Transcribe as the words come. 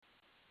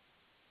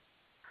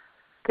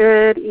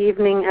Good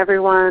evening,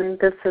 everyone.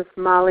 This is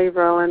Molly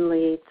Rowan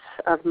Leach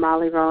of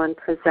Molly Rowan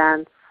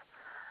Presents.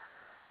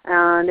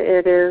 And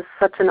it is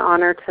such an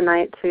honor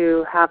tonight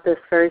to have this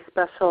very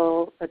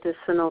special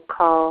additional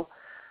call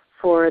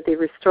for the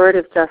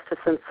Restorative Justice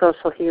and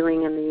Social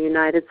Healing in the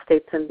United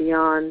States and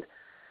Beyond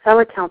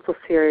Telecouncil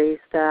series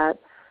that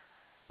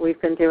we've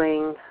been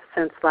doing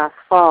since last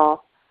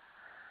fall.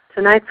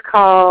 Tonight's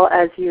call,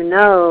 as you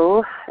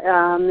know,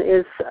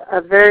 is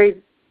a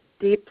very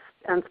deep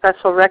and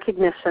special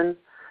recognition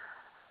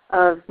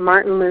of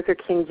Martin Luther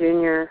King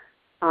Jr.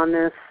 on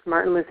this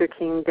Martin Luther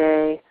King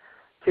Day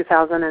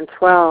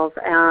 2012.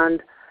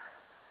 And,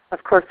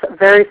 of course, a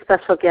very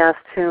special guest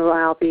who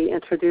I'll be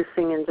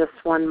introducing in just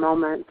one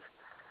moment.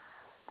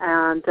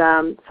 And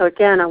so,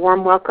 again, a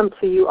warm welcome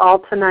to you all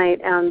tonight.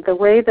 And the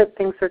way that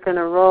things are going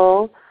to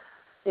roll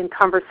in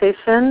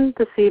conversation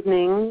this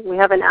evening, we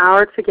have an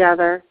hour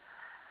together.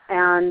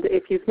 And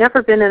if you've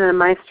never been in a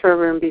Maestro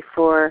room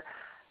before,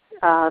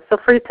 feel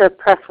free to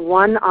press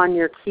 1 on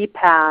your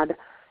keypad,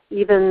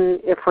 even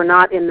if we're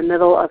not in the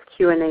middle of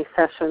Q&A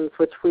sessions,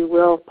 which we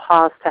will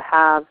pause to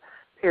have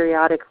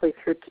periodically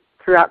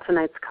throughout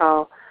tonight's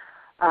call.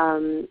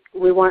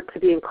 We want to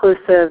be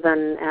inclusive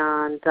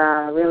and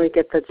really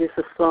get the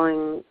juices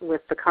flowing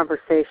with the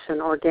conversation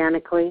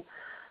organically.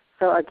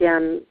 So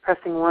again,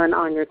 pressing 1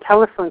 on your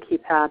telephone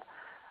keypad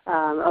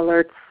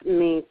alerts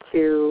me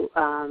to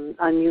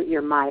unmute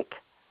your mic.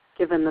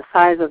 Given the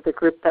size of the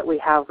group that we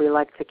have, we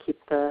like to keep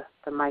the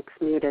mics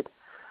muted.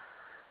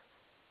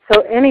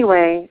 So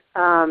anyway,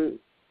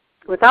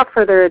 without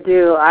further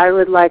ado, I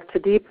would like to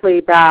deeply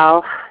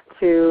bow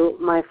to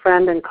my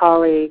friend and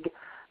colleague,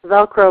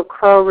 Velcro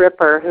Crow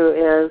Ripper, who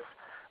is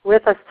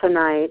with us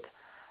tonight.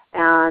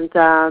 And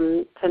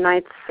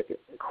tonight's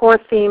core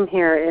theme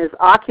here is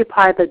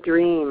Occupy the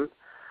Dream,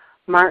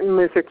 Martin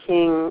Luther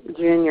King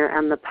Jr.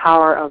 and the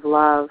Power of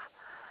Love.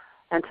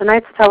 And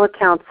tonight's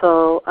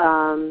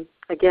telecouncil,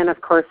 again,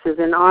 of course, is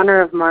in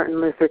honor of Martin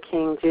Luther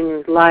King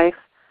Jr.'s life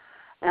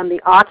and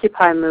the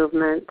Occupy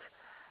movement.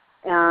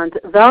 And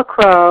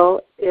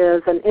Velcro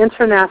is an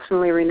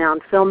internationally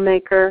renowned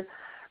filmmaker.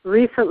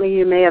 Recently,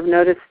 you may have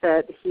noticed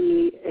that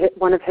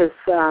one of his,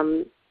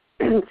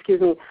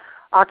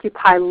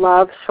 Occupy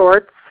Love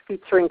shorts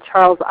featuring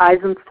Charles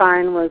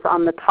Eisenstein was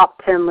on the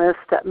top 10 list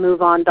at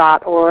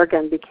MoveOn.org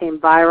and became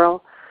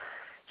viral.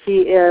 He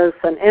is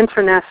an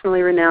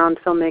internationally renowned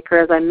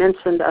filmmaker, as I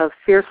mentioned, of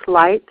Fierce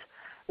Light,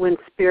 When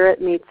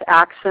Spirit Meets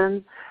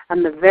Action,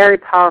 and the very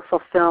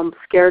powerful film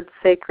Scared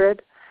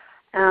Sacred.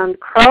 And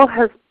Crow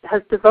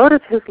has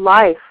devoted his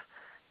life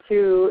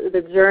to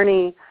the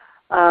journey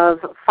of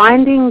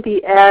finding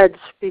the edge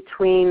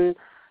between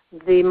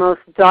the most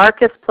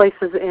darkest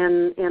places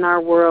in our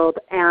world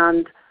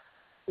and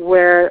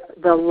where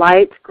the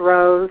light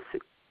grows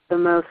the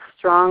most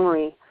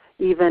strongly,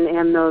 even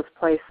in those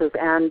places.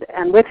 And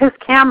with his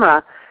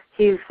camera,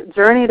 he's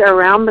journeyed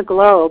around the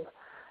globe,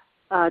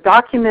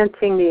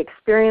 documenting the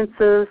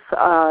experiences,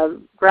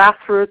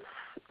 grassroots,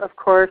 of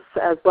course,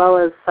 as well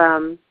as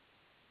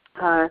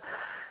the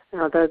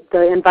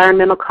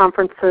environmental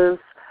conferences.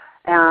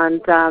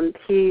 And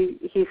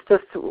he's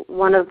just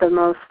one of the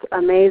most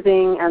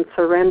amazing and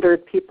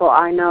surrendered people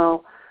I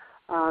know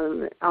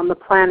on the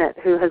planet,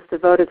 who has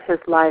devoted his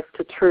life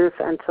to truth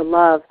and to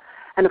love.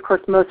 And of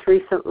course, most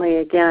recently,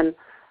 again,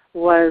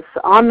 was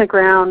on the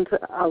ground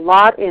a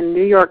lot in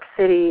New York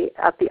City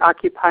at the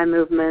Occupy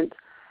movement,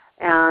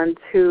 and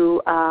who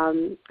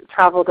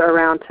traveled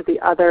around to the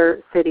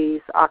other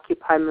cities'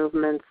 Occupy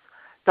movements,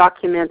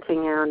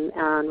 documenting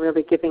and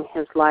really giving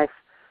his life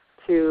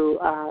to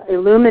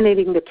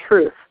illuminating the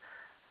truth,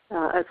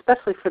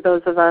 especially for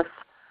those of us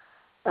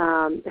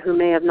who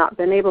may have not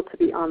been able to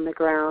be on the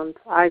ground.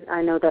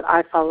 I know that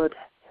I followed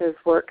his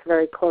work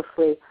very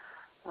closely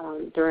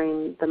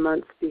during the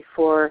months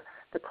before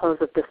the close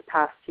of this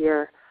past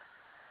year.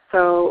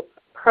 So,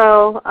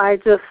 Crow, I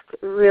just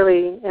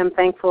really am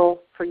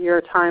thankful for your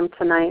time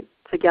tonight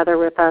together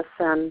with us,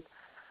 and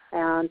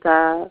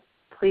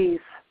please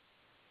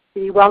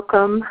be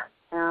welcome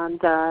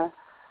and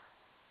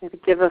maybe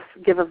give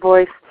a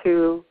voice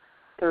to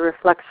the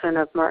reflection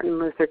of Martin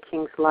Luther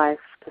King's life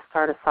to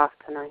start us off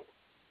tonight.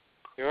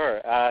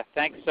 Sure.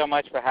 Thanks so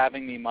much for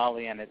having me,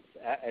 Molly, and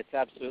it's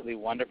absolutely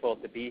wonderful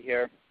to be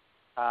here.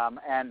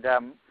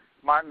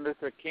 Martin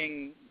Luther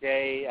King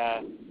Day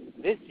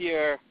this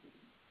year,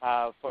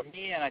 for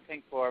me and I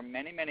think for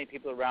many, many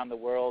people around the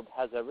world,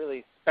 has a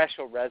really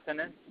special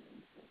resonance.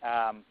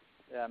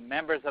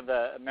 Members of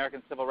the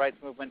American Civil Rights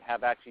Movement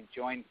have actually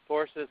joined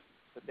forces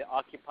with the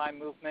Occupy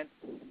movement.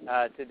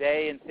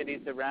 Today in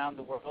cities around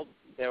the world,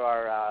 there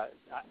are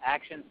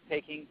actions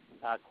taking,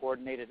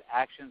 coordinated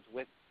actions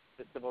with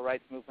the Civil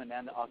Rights Movement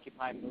and the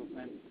Occupy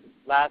movement.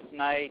 Last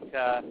night,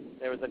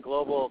 there was a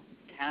global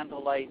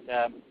candlelight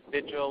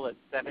vigil at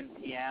 7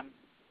 p.m.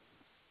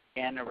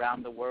 and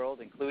around the world,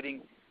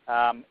 including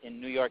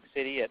in New York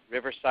City at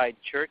Riverside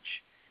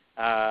Church,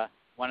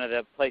 one of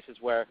the places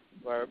where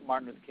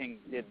Martin Luther King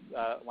did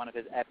one of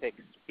his epic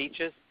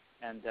speeches,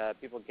 and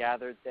people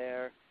gathered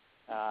there.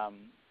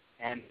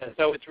 And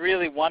so it's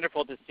really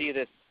wonderful to see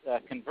this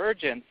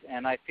convergence,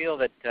 and I feel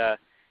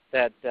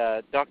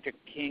that Dr.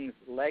 King's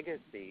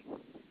legacy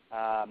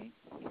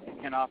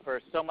can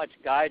offer so much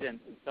guidance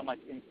and so much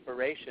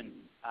inspiration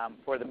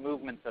for the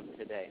movements of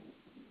today.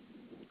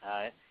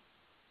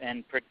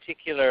 In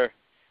particular,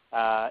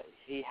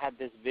 he had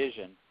this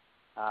vision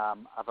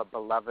of a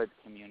beloved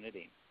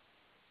community,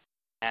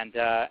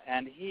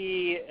 and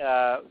he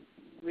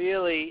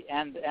really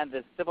and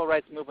the civil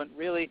rights movement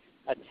really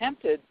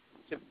attempted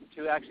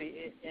to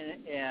actually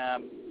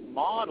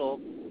model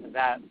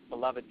that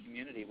beloved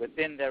community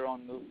within their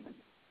own movement.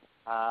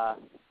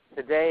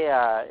 Today,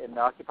 in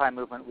the Occupy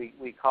movement,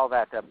 we call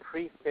that a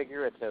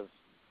prefigurative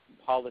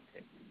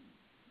politics.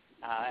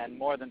 And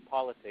more than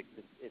politics,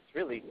 it's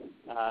really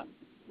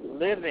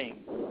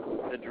living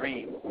the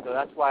dream. So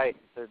that's why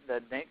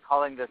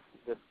calling this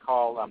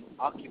call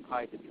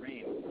Occupy the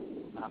Dream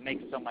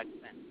makes so much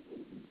sense.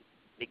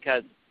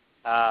 Because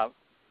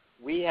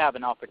we have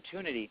an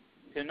opportunity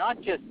to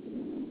not just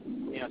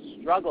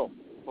struggle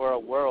for a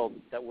world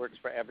that works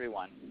for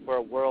everyone, for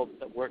a world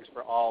that works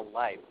for all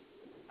life,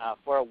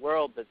 for a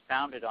world that's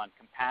founded on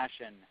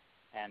compassion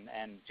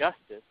and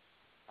justice,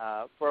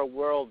 for a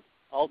world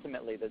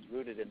ultimately that's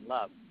rooted in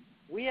love.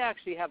 We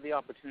actually have the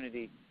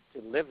opportunity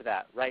to live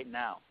that right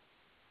now.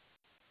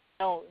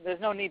 No,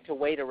 there's no need to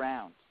wait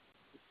around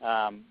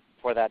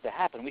for that to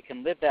happen. We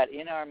can live that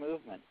in our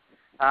movement.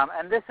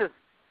 And this is,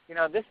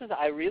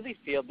 I really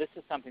feel this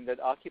is something that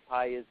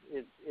Occupy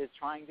is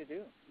trying to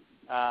do.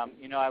 I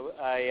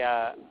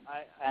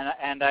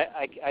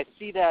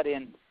see that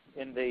in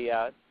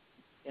the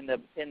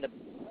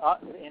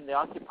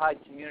occupied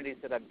communities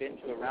that I've been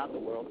to around the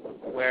world,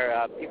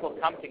 where people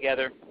come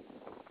together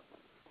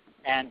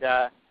and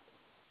are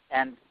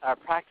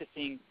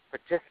practicing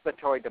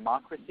participatory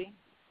democracy.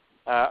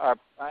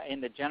 In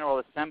the General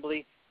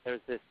Assembly,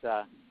 there's this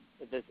kind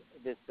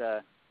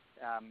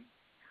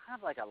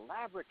of like a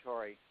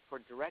laboratory for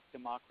direct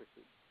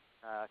democracy,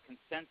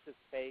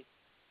 consensus-based.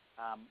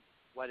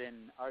 What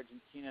in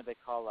Argentina they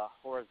call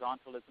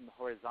horizontalism,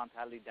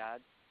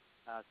 horizontalidad.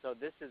 So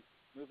this is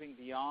moving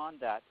beyond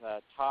that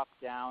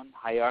top-down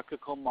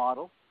hierarchical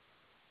model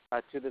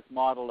to this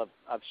model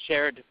of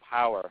shared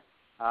power.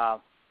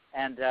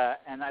 And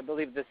I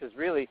believe this is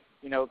really,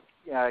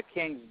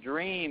 King's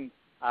dream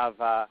of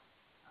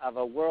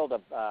a world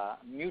of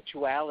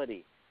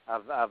mutuality,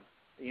 of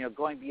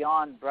going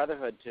beyond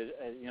brotherhood to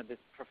this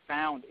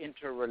profound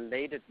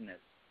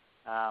interrelatedness.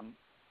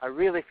 I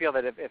really feel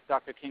that if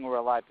Dr. King were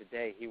alive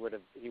today, he would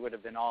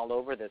have been all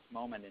over this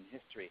moment in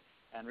history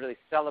and really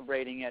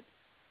celebrating it.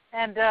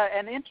 And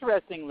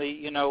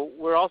interestingly,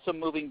 we're also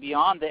moving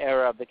beyond the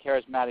era of the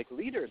charismatic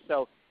leader.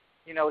 So,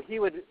 he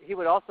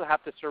would also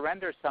have to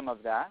surrender some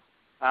of that,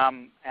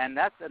 and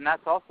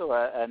that's also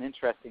an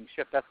interesting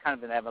shift. That's kind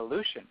of an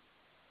evolution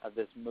of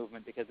this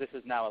movement, because this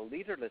is now a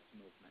leaderless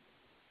movement.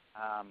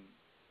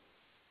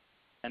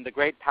 And the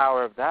great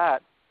power of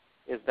that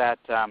is that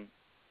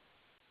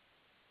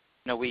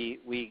we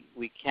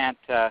can't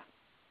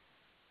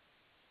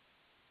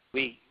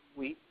we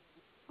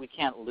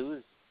can't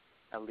lose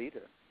a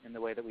leader in the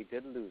way that we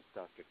did lose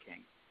Dr.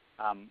 King,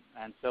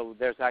 and so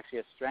there's actually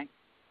a strength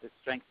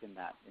in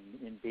that,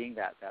 in being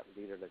that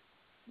leaderless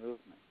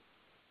movement.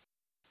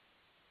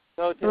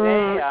 So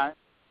today,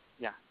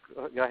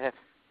 go ahead.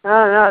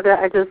 No,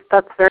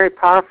 that's very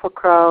powerful,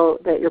 Crow,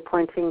 that you're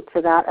pointing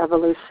to that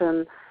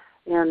evolution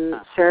in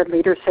shared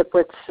leadership,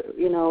 which,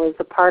 is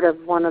a part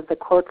of one of the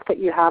quotes that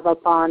you have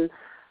up on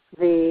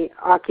the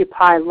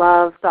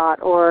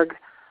occupylove.org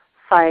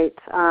site.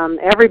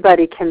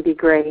 Everybody can be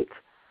great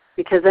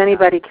because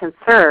anybody can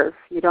serve.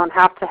 You don't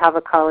have to have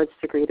a college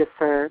degree to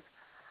serve.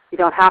 You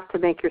don't have to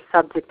make your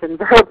subject and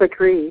verb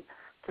agree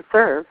to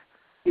serve.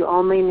 You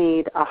only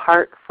need a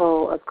heart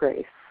full of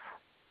grace.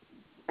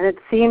 And it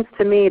seems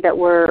to me that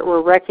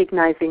we're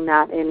recognizing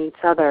that in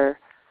each other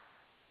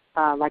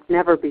like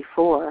never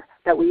before,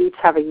 that we each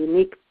have a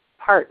unique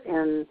part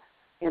in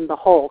the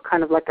whole,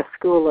 kind of like a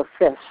school of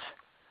fish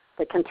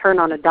that can turn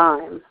on a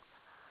dime.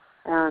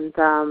 And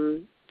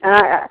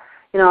I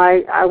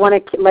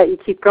want to let you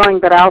keep going,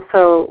 but I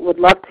also would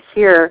love to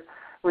hear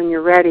when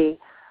you're ready,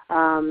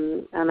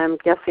 and I'm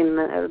guessing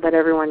that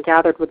everyone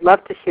gathered would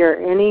love to hear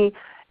any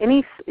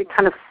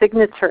kind of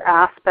signature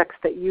aspects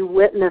that you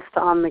witnessed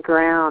on the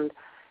ground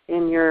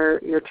in your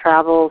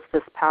travels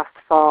this past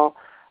fall.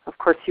 Of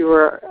course, you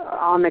were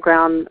on the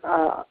ground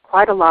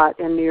quite a lot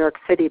in New York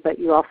City, but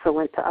you also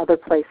went to other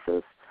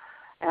places.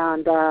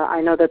 And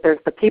I know that there's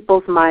the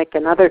People's Mic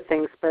and other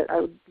things, but I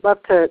would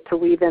love to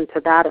weave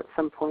into that at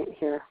some point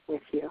here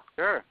with you.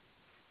 Sure.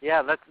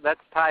 Yeah,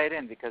 let's tie it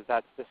in, because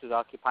this is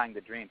Occupying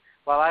the Dream.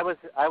 Well, I was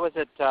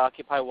at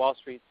Occupy Wall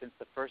Street since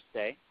the first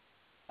day,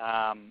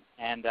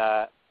 and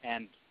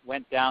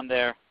went down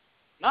there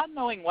not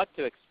knowing what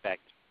to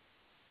expect.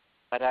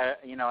 But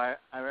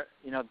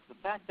the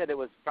fact that it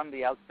was from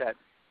the outset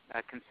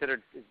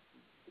considered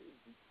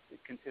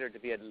to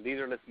be a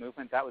leaderless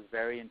movement, that was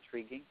very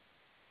intriguing.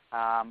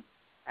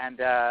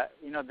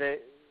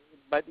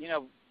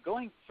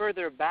 Going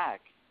further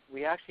back,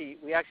 we actually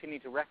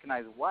need to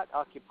recognize what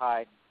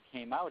Occupy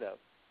came out of.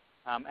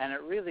 And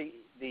it really,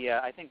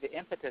 I think the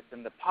impetus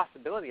and the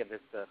possibility of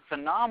this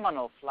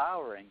phenomenal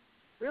flowering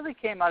really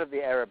came out of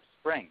the Arab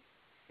Spring.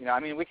 I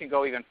mean, we can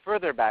go even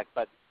further back,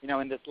 but,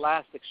 in this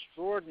last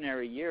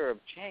extraordinary year of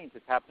change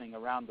that's happening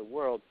around the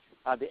world,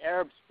 the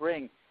Arab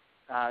Spring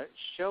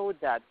showed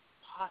that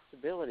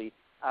possibility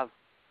of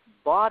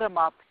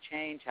bottom-up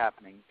change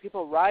happening,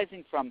 people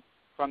rising from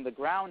the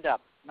ground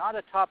up, not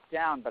a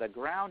top-down, but a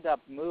ground-up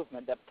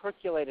movement that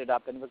percolated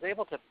up and was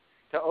able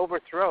to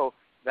overthrow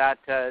that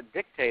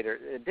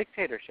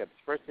dictatorships,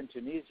 first in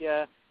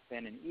Tunisia,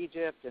 then in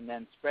Egypt, and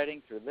then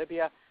spreading through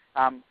Libya.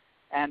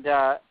 And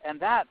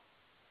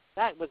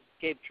that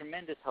gave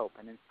tremendous hope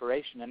and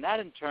inspiration. And that,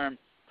 in turn,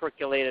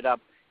 percolated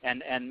up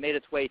and made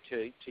its way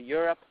to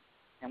Europe.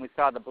 And we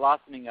saw the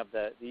blossoming of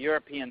the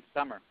European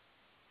summer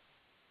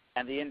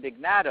and the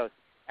Indignados.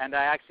 And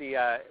I actually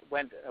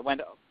went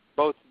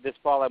both this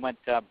fall. I went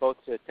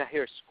both to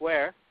Tahrir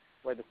Square,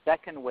 where the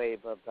second wave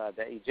of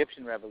the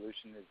Egyptian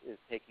revolution is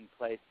taking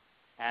place,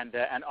 and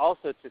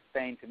also to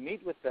Spain to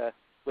meet with the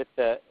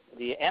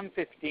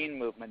M15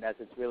 movement, as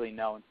it's really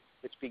known,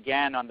 which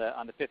began on the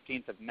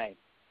 15th of May.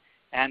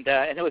 And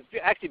it was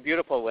actually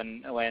beautiful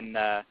when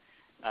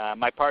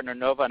my partner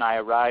Nova and I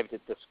arrived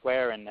at the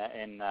square in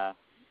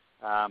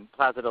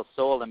Plaza del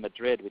Sol in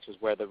Madrid, which is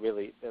where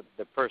the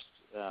first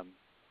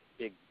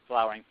big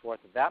flowering forth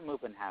of that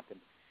movement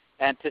happened,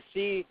 and to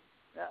see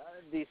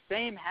the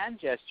same hand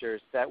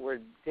gestures that were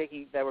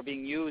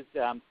being used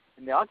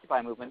in the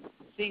Occupy movement,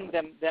 seeing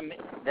them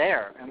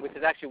there, and which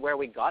is actually where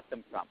we got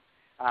them from.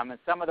 And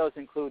some of those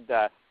include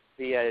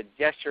the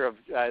gesture of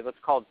what's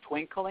called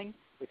twinkling,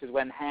 which is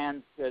when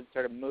hands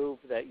sort of move,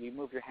 that you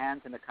move your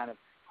hands in a kind of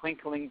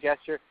twinkling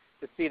gesture.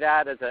 To see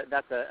that as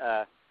that's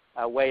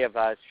a way of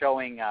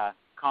showing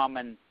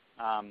common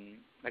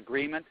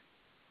agreement.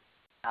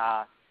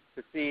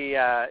 To see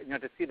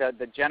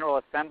the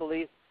General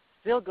Assemblies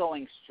still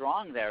going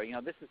strong there.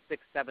 This is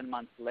 6-7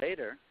 months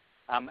later,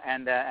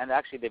 and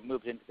actually they've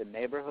moved into the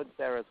neighborhoods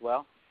there as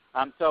well.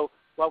 So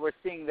what we're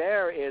seeing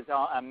there is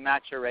a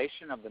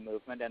maturation of the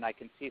movement, and I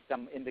can see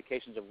some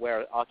indications of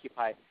where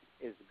Occupy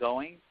is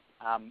going.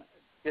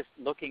 Just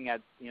looking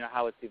at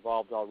how it's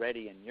evolved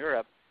already in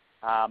Europe,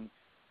 I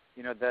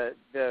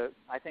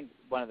think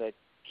one of the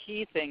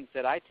key things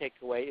that I take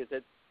away is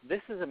that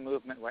this is a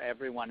movement where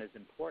everyone is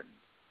important,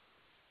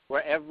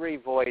 where every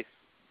voice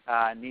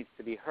needs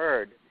to be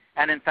heard.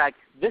 And in fact,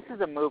 this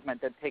is a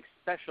movement that takes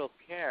special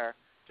care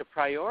to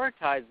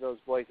prioritize those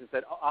voices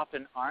that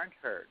often aren't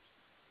heard.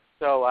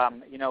 So,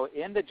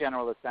 in the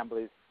General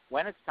Assemblies,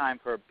 when it's time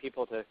for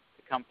people to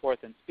come forth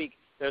and speak,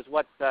 there's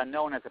what's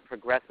known as a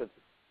progressive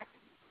act.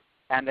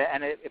 And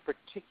it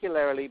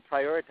particularly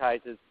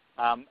prioritizes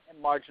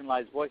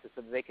marginalized voices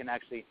so that they can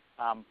actually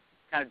kind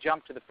of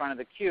jump to the front of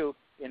the queue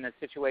in a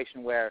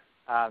situation where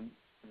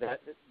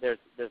there's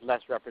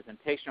less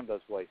representation of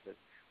those voices.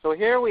 So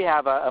here we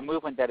have a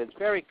movement that is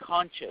very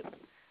conscious,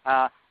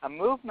 a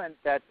movement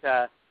that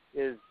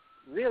is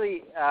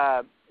really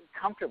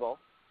comfortable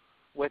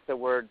with the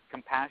word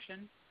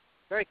compassion,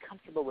 very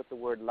comfortable with the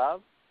word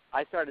love.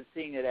 I started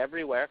seeing it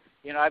everywhere.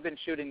 I've been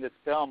shooting this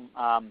film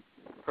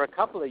for a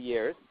couple of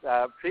years.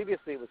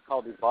 Previously it was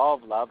called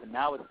Evolve Love, and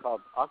now it's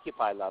called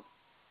Occupy Love.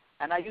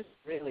 And I used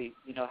to really,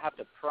 have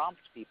to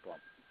prompt people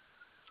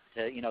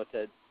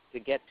to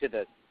get to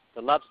the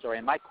love story.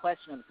 And my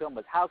question in the film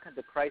was, how could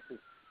the crisis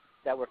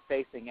that we're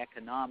facing,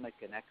 economic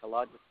and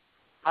ecological,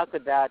 how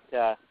could that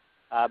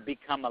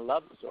become a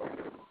love story?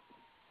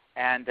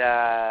 And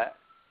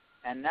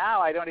now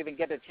I don't even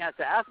get a chance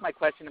to ask my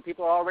question, and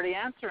people are already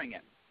answering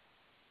it.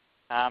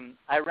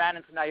 I ran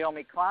into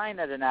Naomi Klein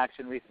at an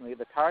action recently,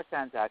 the Tar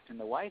Sands Act in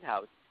the White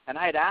House, and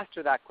I had asked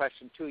her that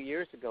question 2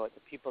 years ago at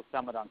the People's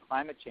Summit on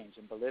Climate Change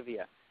in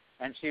Bolivia,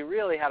 and she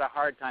really had a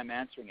hard time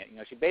answering it.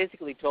 She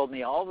basically told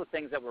me all the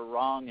things that were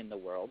wrong in the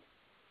world,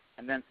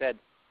 and then said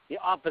the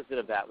opposite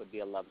of that would be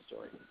a love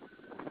story.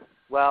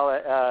 Well,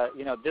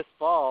 this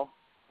fall,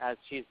 as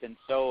she's been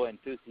so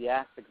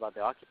enthusiastic about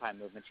the Occupy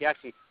movement, she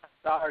actually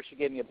saw her, she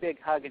gave me a big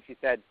hug, and she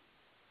said,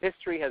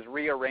 history has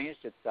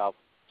rearranged itself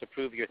to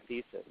prove your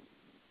thesis.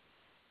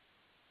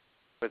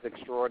 It was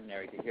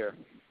extraordinary to hear.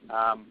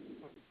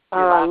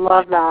 I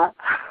love that.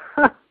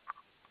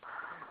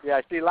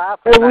 Yeah, she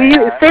laughed. Will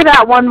you say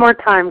that one more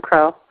time,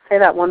 Crow? Say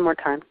that one more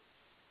time.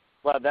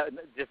 Well,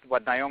 just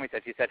what Naomi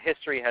said. She said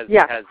history has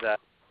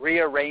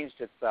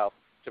rearranged itself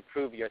to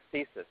prove your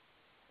thesis.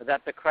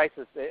 That the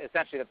crisis,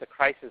 essentially, that the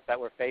crisis that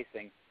we're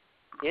facing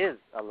is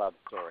a love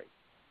story.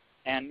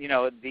 And,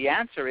 the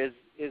answer is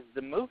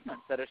the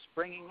movements that are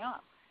springing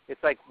up.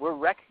 It's like we're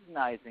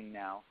recognizing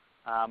now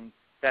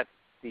that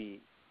the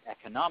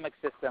economic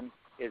system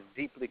is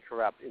deeply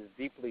corrupt, is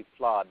deeply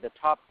flawed. The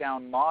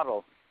top-down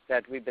model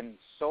that we've been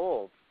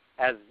sold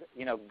as,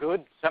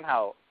 good,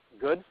 somehow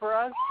good for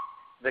us,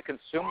 the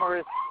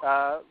consumerist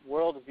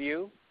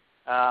worldview,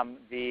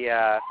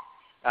 the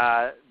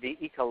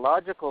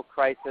ecological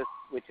crisis,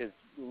 which is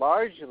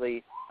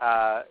largely,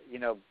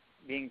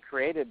 being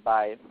created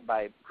by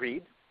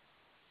greed,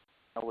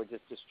 we're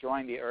just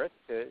destroying the earth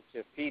to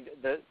feed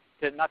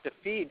to not to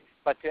feed,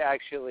 but to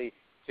actually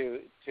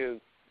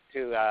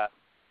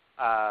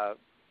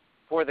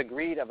for the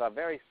greed of a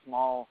very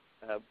small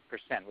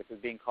percent, which is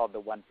being called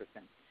the 1%.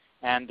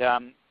 And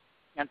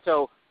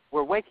so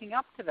we're waking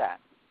up to that.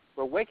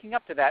 We're waking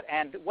up to that,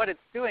 and what it's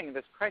doing,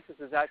 this crisis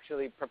is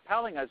actually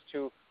propelling us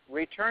to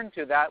return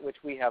to that which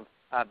we have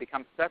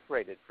become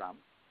separated from,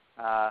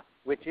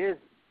 which is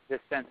this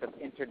sense of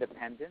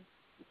interdependence,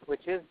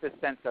 which is this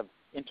sense of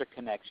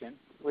interconnection,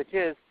 which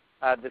is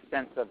the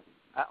sense of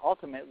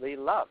ultimately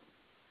love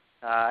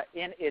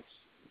in its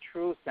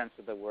true sense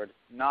of the word,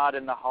 not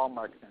in the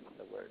hallmark sense of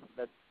the word.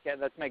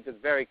 Let's make this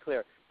very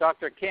clear.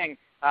 Dr. King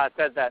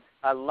said that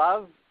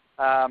love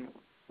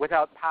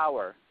without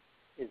power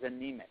is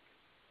anemic.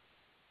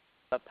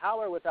 But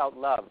power without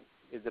love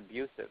is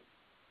abusive.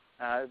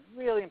 It's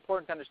really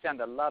important to understand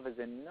that love is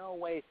in no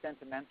way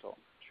sentimental,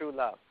 true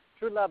love.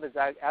 True love is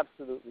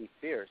absolutely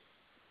fierce.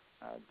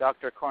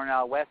 Dr.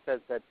 Cornel West says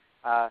that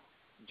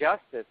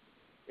justice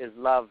is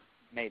love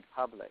made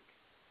public.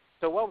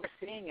 So what we're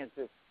seeing is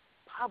this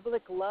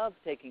public love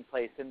taking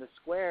place in the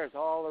squares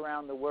all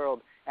around the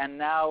world, and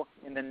now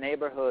in the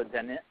neighborhoods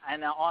and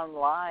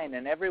online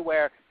and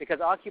everywhere,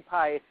 because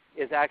Occupy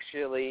is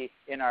actually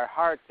in our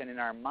hearts and in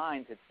our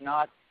minds. It's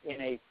not in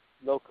a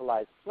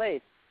localized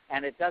place,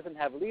 and it doesn't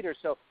have leaders.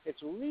 So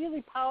it's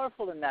really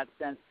powerful in that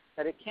sense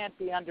that it can't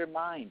be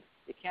undermined.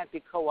 It can't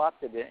be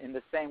co-opted in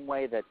the same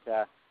way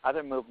that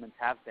other movements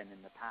have been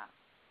in the past.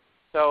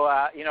 So,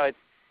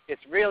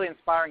 it's really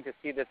inspiring to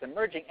see this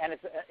emerging, and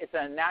it's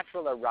a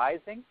natural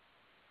arising.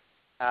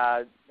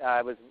 I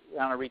was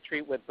on a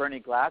retreat with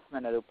Bernie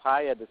Glassman at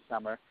Upaya this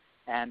summer,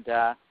 and,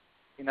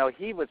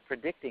 he was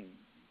predicting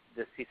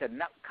this. He said,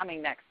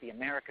 coming next, the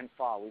American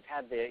fall. We've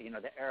had the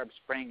Arab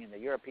Spring and the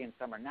European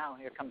summer. Now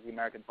here comes the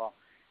American fall.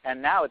 And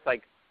now it's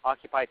like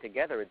Occupy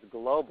Together. It's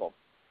global.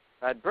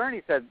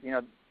 Bernie said,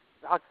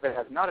 Occupy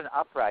has not an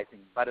uprising,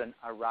 but an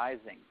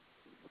arising.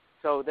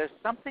 So there's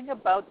something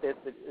about this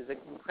that is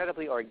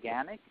incredibly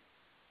organic,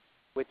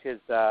 which is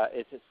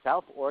it's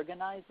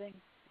self-organizing,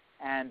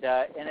 and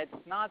it's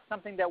not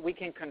something that we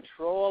can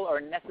control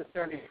or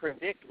necessarily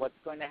predict what's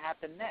going to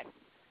happen next.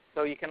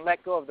 So you can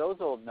let go of those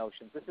old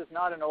notions. This is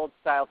not an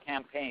old-style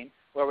campaign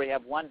where we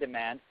have one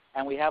demand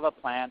and we have a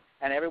plan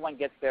and everyone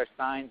gets their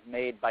signs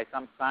made by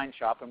some sign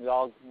shop and we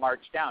all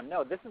march down.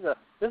 No, this is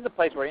a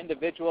place where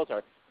individuals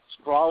are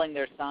scrawling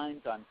their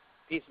signs on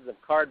pieces of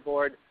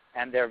cardboard,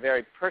 and they're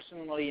very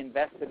personally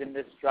invested in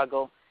this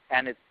struggle,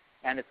 and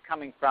it's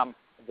coming from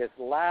this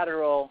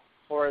lateral,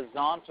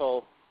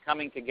 horizontal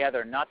coming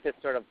together, not this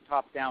sort of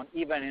top-down.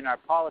 Even in our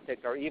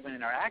politics or even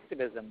in our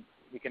activism,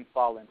 we can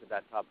fall into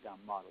that top-down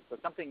model. So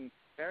something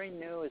very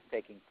new is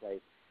taking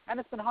place, and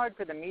it's been hard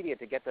for the media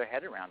to get their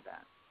head around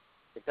that.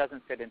 It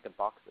doesn't fit into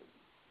boxes.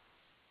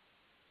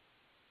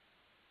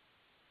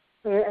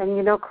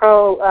 And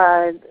Crow,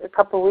 a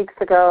couple of weeks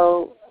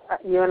ago,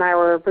 you and I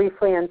were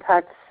briefly in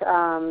touch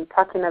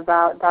talking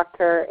about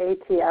Dr.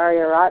 A.T.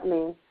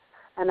 Aryaratne,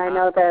 and I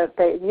know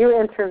that you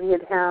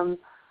interviewed him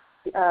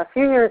a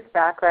few years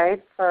back,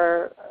 right?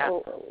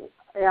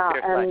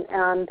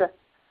 And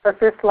for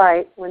Fierce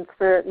Light, When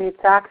Spirit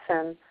Meets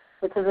Action,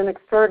 which is an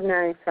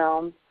extraordinary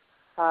film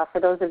for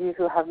those of you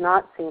who have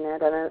not seen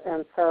it,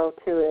 and so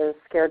too is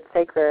Scared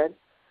Sacred.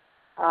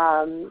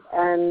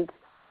 And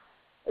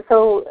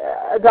so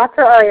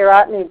Dr.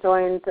 Aryaratne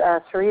joined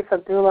Sharif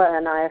Abdullah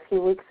and I a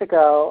few weeks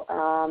ago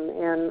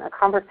in a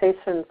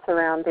conversation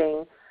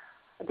surrounding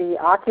the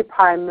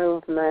Occupy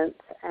movement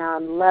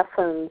and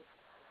lessons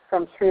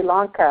from Sri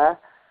Lanka.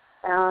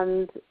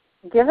 And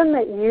given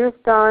that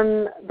you've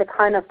done the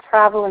kind of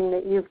traveling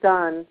that you've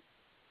done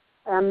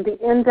and the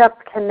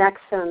in-depth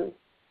connection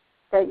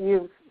that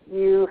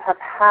you have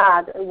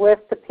had with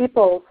the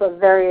peoples of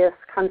various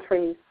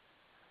countries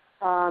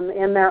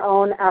in their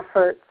own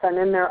efforts and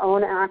in their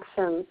own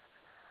actions,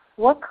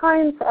 what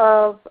kinds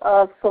of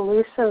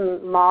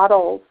solution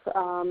models?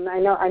 I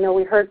know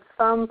we heard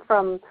some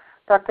from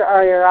Dr.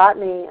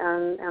 Aryaratne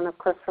and of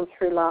course from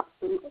Sri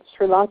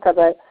Lanka,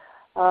 but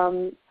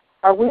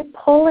are we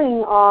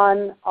pulling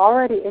on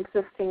already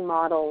existing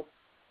models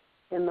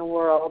in the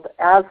world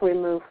as we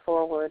move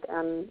forward,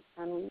 and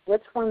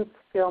which ones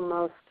feel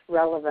most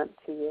relevant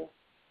to you?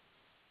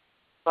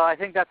 Well, I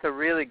think that's a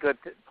really good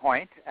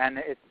point, and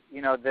it's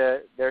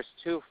there's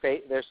two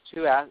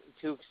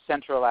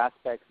central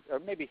aspects, or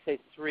maybe say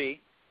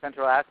three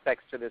central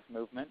aspects to this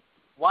movement.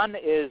 One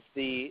is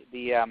the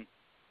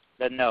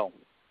no,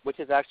 which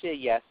is actually a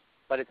yes,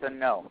 but it's a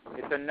no.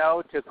 It's a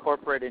no to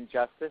corporate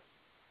injustice.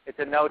 It's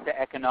a no to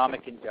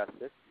economic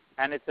injustice,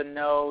 and it's a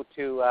no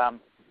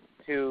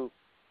to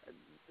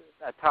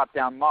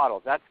top-down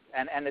models.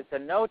 And it's a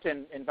no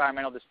to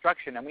environmental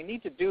destruction. And we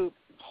need to do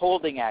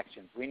holding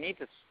actions. We need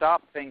to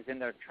stop things in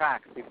their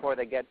tracks before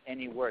they get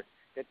any worse.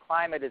 The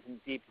climate is in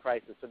deep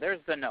crisis. So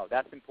there's the no.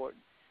 That's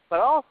important. But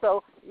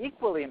also,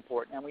 equally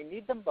important, and we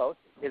need them both,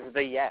 is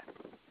the yes.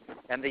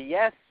 And the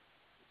yes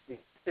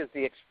is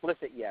the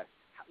explicit yes.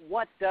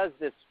 What does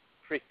this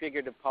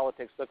prefigurative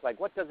politics look like?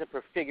 What does a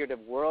prefigurative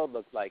world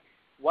look like?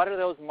 what are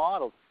those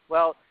models?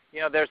 Well,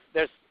 there's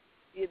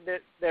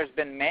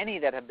been many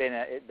that have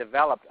been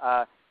developed.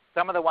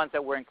 Some of the ones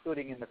that we're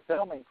including in the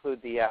film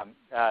include the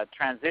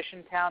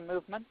Transition Town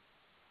movement.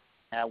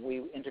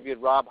 We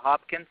interviewed Rob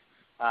Hopkins,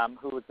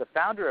 who was the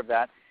founder of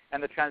that.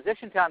 And the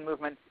Transition Town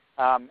movement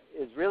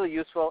is really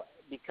useful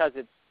because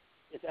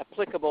it's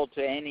applicable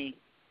to any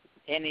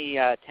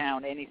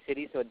town, any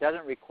city. So it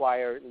doesn't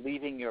require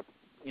leaving your,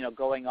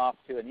 going off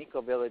to an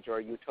eco-village or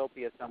a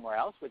utopia somewhere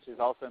else, which is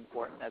also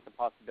important as a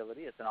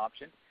possibility. It's an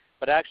option.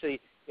 But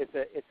actually, it's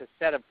a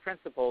set of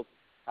principles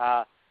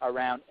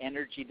around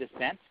energy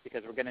descent,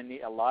 because we're going to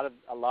need a lot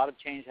of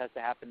change has to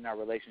happen in our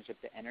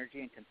relationship to energy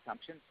and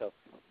consumption. So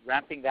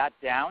ramping that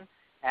down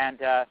and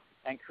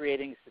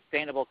creating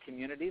sustainable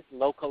communities,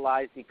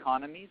 localized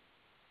economies,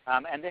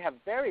 and they have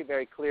very,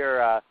 very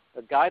clear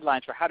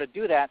guidelines for how to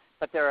do that.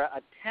 But they're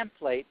a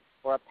template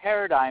or a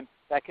paradigm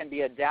that can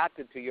be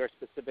adapted to your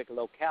specific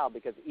locale,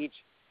 because each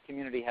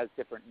community has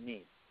different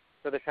needs.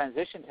 So the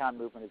Transition Town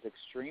movement is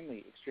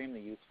extremely,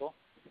 extremely useful.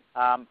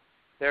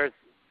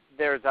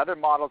 There's other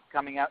models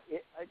coming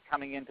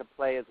into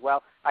play as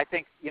well. I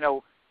think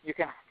you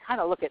can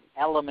kind of look at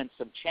elements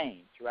of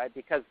change, right?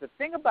 Because the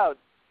thing about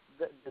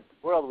the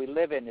world we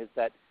live in is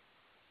that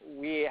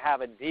we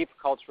have a deep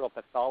cultural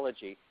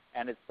pathology,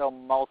 and it's so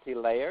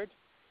multi-layered.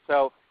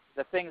 So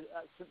the things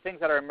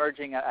that are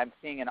emerging, I'm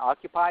seeing in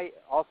Occupy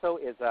also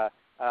is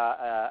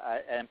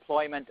an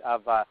employment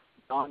of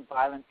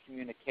nonviolent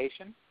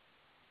communication.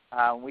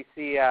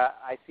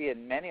 I see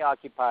in many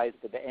Occupies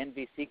the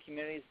NVC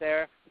communities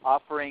there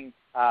offering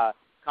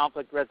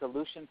conflict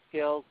resolution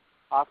skills,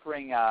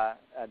 offering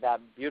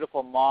that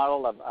beautiful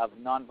model of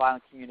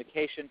nonviolent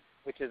communication,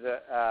 which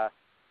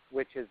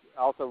is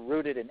also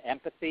rooted in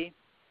empathy.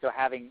 So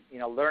having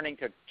learning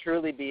to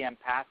truly be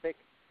empathic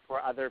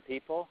for other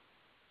people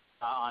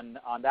on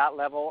that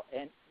level,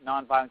 and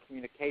nonviolent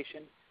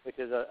communication, which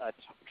is a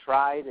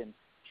tried and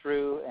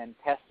true and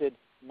tested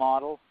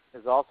model,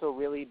 is also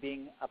really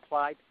being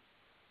applied.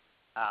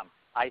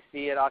 I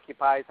see it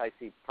occupies. I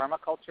see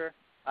permaculture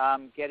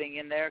getting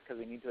in there, because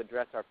we need to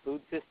address our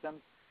food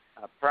systems.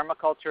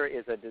 Permaculture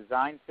is a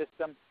design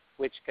system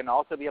which can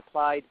also be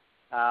applied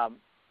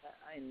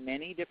in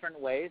many different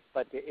ways,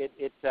 but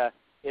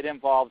it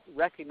involves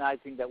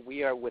recognizing that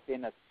we are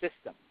within a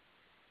system.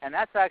 And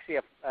that's actually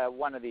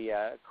one of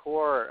the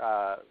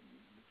core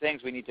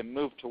things we need to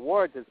move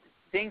towards, is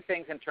seeing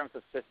things in terms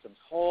of systems,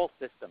 whole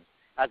systems,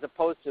 as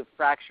opposed to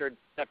fractured,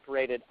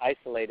 separated,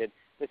 isolated.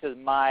 This is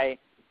my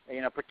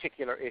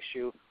particular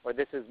issue, or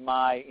this is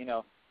my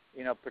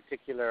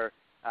particular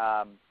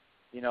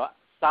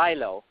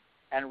silo,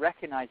 and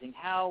recognizing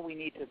how we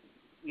need to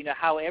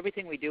how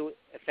everything we do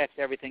affects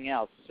everything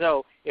else.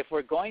 So if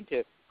we're going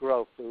to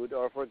grow food,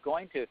 or if we're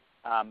going to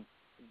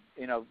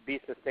be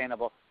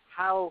sustainable,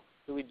 how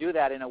do we do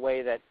that in a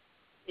way that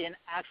in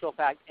actual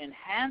fact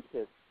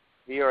enhances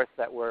the earth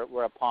that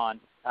we're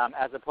upon,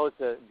 as opposed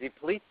to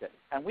depletes it?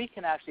 And we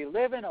can actually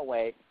live in a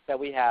way that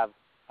we have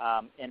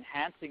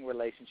enhancing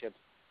relationships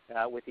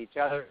with each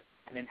other,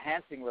 and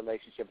enhancing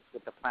relationships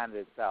with the planet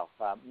itself,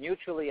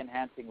 mutually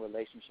enhancing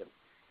relationships.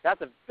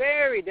 That's a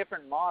very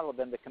different model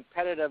than the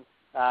competitive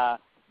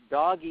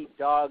dog eat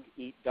dog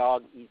eat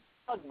dog eat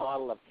dog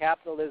model of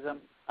capitalism,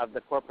 of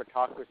the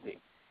corporatocracy.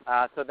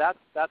 So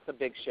that's a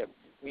big shift.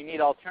 We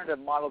need alternative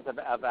models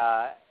of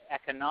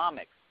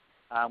economics.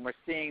 We're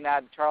seeing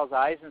that Charles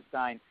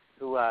Eisenstein,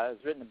 who has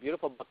written a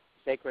beautiful book,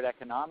 Sacred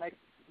Economics,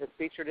 is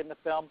featured in the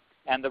film,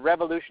 and The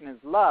Revolution is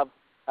Love,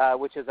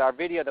 which is our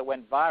video that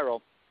went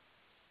viral.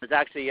 Was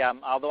actually,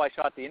 although I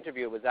shot the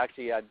interview, it was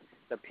actually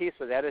the piece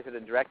was edited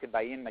and directed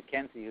by Ian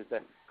McKenzie, who's the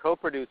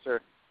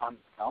co-producer on the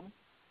film.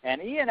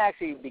 And Ian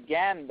actually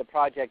began the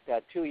project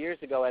 2 years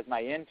ago as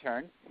my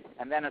intern,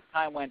 and then as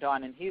time went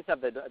on, and he's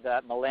of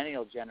the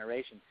millennial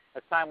generation.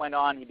 As time went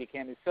on, he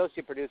became the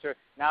associate producer.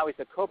 Now he's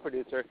a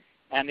co-producer,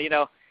 and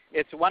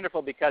it's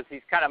wonderful because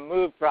he's kind of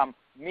moved from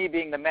me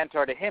being the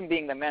mentor to him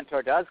being the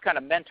mentor to us kind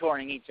of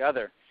mentoring each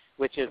other,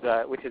 which is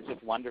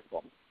just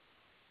wonderful.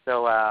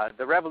 So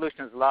The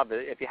Revolution is Love.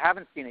 If you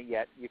haven't seen it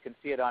yet, you can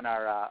see it on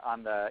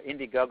the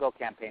Indiegogo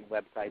campaign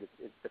website.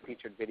 It's the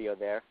featured video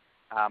there,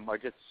 or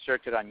just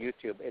search it on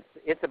YouTube.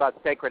 It's about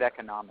sacred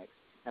economics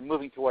and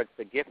moving towards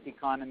the gift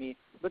economy,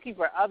 looking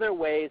for other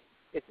ways.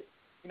 It's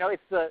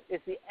the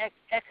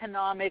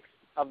economics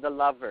of the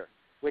lover,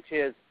 which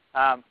is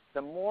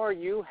the more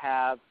you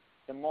have,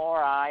 the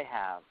more I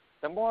have.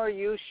 The more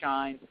you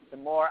shine, the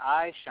more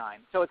I shine.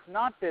 So it's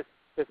not this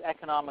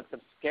economics of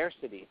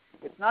scarcity.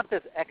 It's not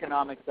this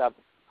economics of,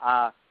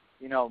 I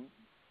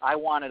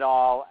want it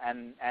all,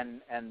 and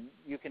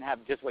you can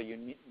have just what you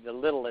need, the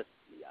littlest,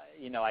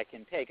 I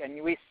can take.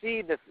 And we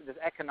see this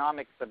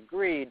economics of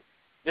greed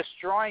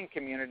destroying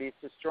communities,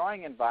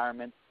 destroying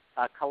environments,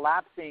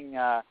 collapsing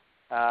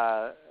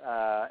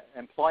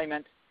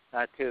employment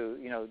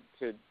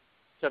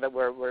so that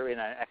we're in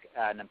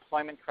an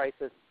employment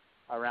crisis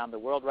around the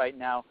world right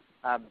now,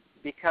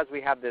 because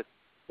we have this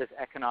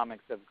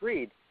economics of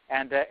greed.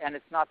 And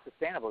it's not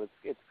sustainable.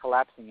 It's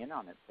collapsing in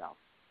on itself,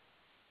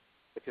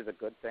 which is a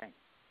good thing.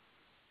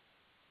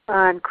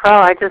 And Crow,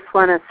 I just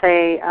want to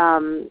say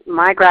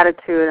my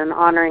gratitude and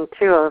honoring,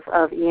 too,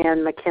 of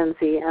Ian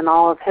McKenzie and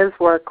all of his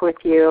work with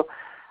you.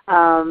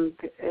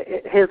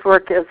 His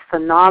work is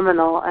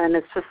phenomenal, and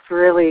it's just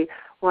really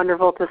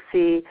wonderful to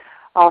see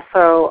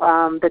also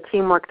the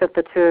teamwork that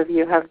the two of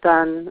you have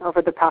done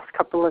over the past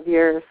couple of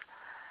years.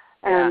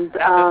 And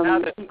now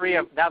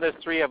there's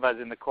three of us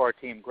in the core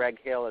team. Greg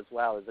Hill as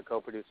well as the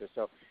co-producer.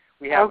 So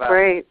we have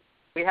great.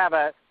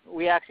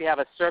 We actually have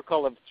a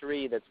circle of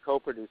three that's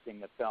co-producing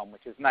the film,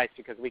 which is nice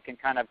because we can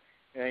kind of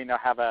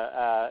have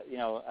a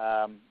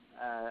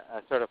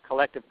sort of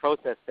collective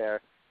process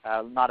there,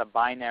 not a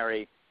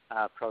binary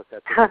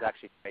process, which is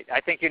actually great.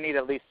 I think you need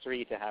at least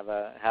three to have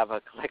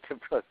a collective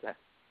process.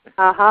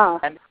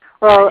 And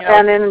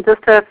in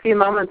just a few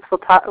moments,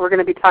 we're going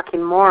to be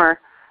talking more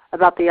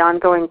about the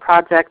ongoing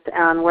project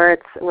and where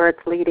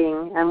it's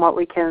leading and what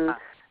we can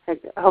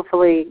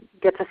hopefully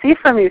get to see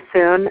from you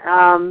soon.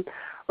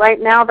 Right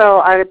now, though,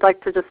 I would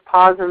like to just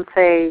pause and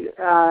say,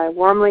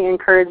 warmly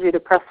encourage you to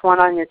press 1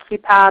 on your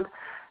keypad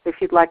if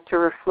you'd like to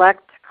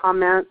reflect,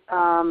 comment,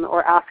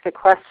 or ask a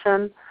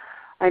question.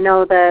 I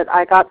know that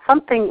I got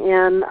something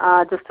in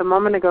just a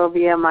moment ago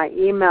via my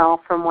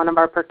email from one of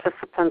our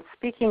participants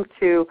speaking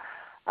to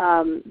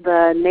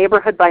the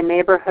Neighborhood by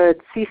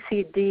Neighborhood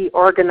CCD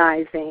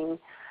organizing.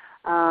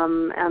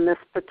 And this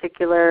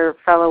particular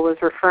fellow was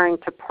referring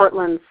to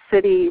Portland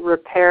City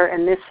Repair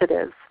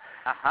Initiatives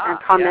and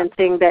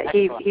commenting that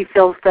he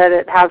feels that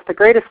it has the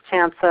greatest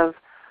chance of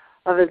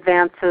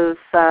advances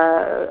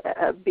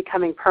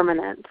becoming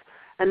permanent.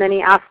 And then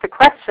he asked the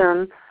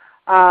question,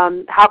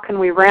 how can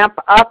we ramp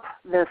up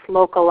this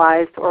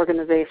localized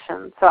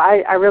organization? So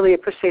I really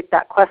appreciate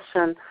that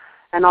question,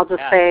 and I'll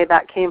just say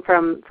that came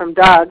from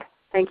Doug.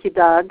 Thank you,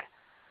 Doug.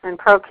 And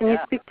Crow, can you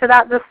speak to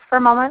that just for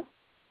a moment?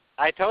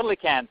 I totally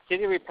can.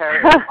 City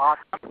Repair is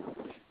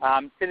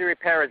awesome. City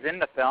Repair is in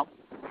the film,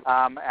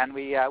 and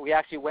we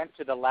actually went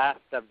to the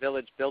last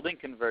village building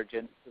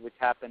convergence, which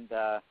happened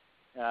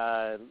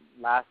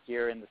last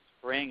year in the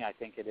spring, I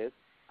think it is.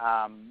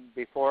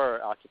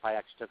 Before Occupy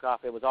actually took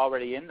off, it was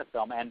already in the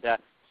film. And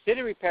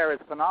City Repair is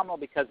phenomenal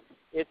because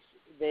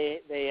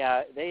they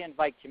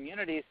invite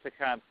communities to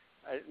kind of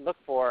look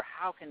for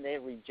how can they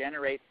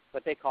regenerate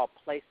what they call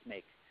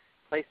placemaking.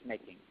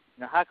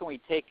 How can we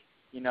take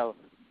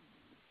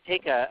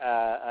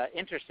a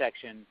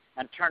intersection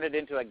and turn it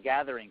into a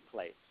gathering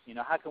place?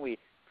 How can we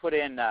put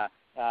in?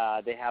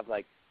 They have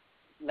like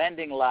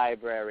lending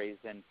libraries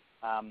and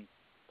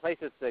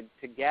places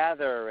to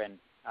gather and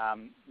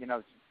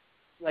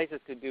places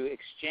to do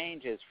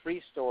exchanges,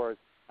 free stores.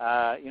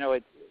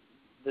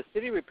 The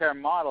City Repair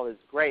model is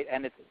great,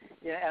 and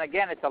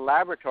again, it's a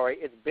laboratory.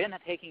 It's been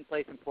taking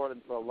place in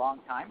Portland for a long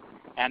time,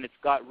 and it's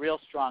got real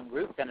strong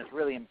roots, and it's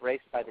really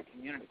embraced by the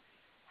community.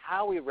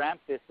 How we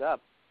ramp this up?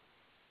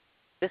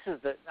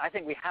 I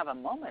think we have a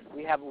moment.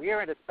 We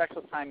are at a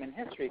special time in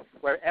history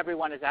where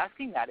everyone is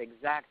asking that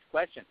exact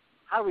question.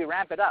 How do we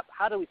ramp it up?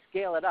 How do we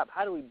scale it up?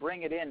 How do we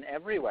bring it in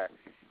everywhere?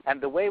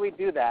 And the way we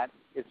do that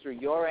is through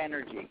your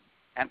energy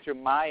and through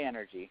my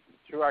energy,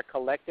 through our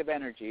collective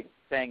energy,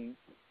 saying,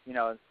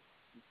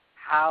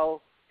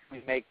 how can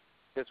we make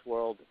this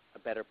world a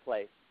better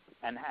place?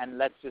 And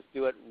let's just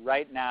do it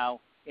right now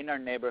in our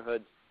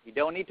neighborhoods. We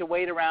don't need to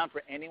wait around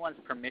for anyone's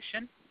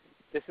permission.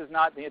 This is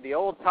not the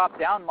old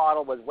top-down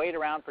model was wait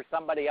around for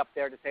somebody up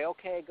there to say,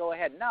 okay, go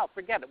ahead. No,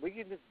 forget it. We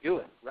can just do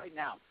it right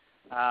now.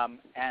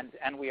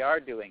 And we are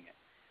doing it.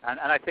 And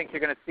I think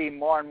you're going to see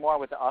more and more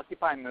with the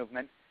Occupy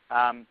movement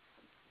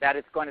that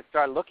it's going to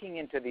start looking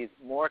into these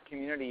more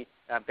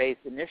community-based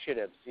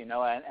initiatives,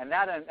 and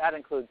that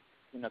includes,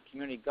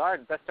 community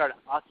gardens. Let's start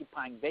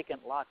occupying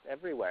vacant lots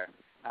everywhere.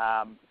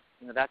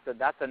 That's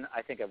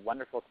I think a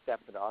wonderful step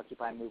for the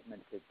Occupy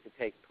movement to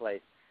take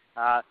place.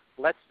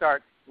 Let's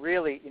start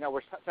really,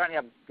 we're starting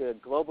to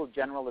have global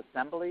general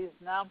assemblies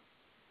now,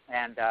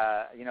 and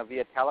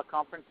via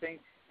teleconferencing,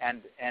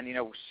 and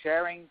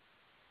sharing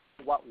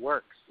what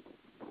works.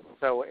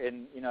 So, if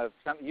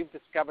you've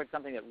discovered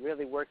something that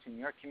really works in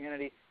your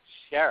community,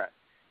 share it.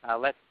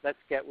 Let's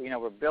get,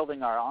 we're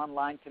building our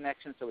online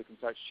connection so we can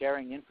start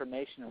sharing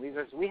information and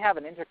resources. We have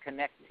an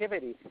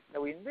interconnectivity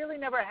that we really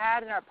never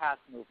had in our past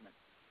movements.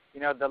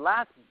 The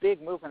last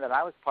big movement that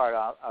I was part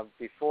of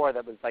before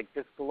that was like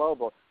this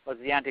global was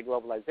the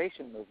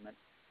anti-globalization movement.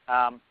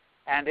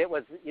 And it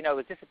was, it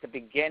was just at the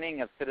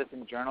beginning of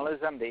citizen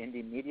journalism, the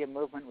indie media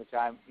movement, which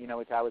I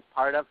was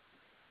part of.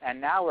 And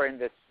now we're in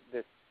this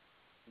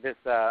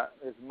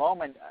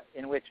moment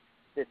in which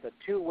it's a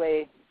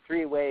two-way,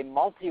 three-way,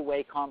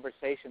 multi-way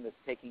conversation that's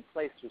taking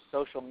place through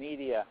social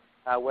media,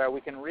 where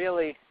we can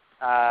really,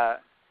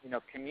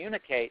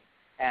 communicate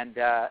and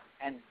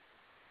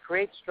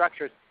create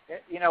structures.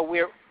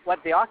 What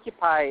the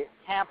Occupy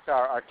camps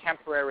are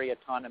temporary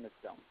autonomous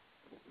zones,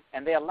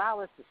 and they allow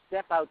us to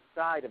step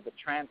outside of the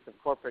trance of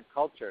corporate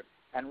culture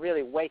and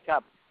really wake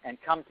up and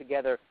come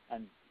together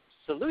and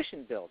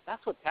solution build.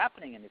 That's what's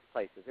happening in these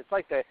places. It's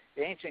like the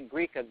ancient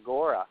Greek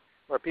agora,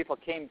 where people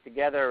came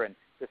together and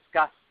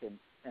discussed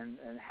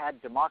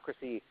had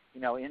democracy,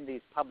 in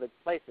these public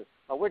places.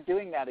 Well, we're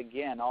doing that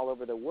again all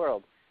over the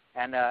world,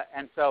 and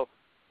so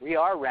we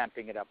are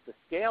ramping it up. The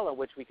scale at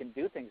which we can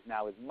do things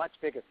now is much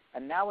bigger,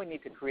 and now we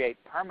need to create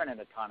permanent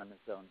autonomous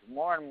zones,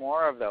 more and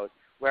more of those,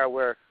 where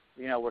we're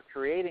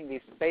creating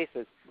these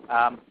spaces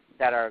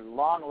that are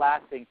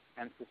long-lasting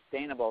and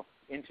sustainable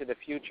into the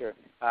future,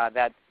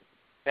 that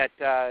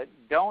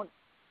don't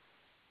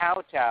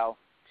kowtow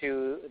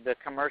to the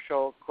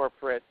commercial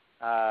corporate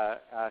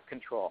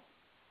control.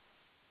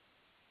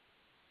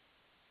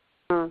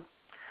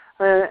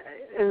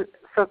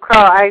 So,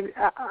 Carl,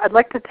 I'd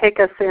like to take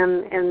us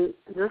in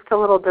just a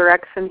little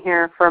direction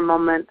here for a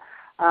moment,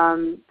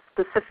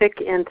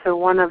 specific into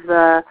one of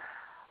the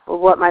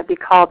what might be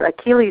called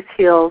Achilles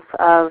heels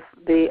of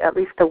at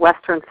least the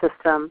Western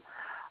system.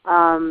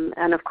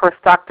 And of course,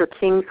 Dr.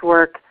 King's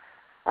work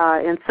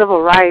in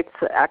civil rights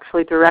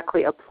actually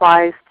directly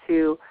applies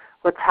to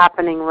what's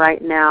happening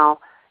right now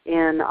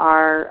in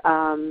our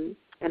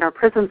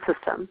prison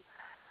system.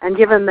 And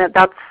given that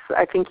that's,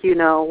 I think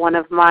one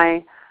of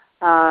my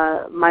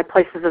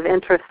places of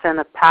interest and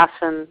of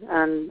passion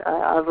and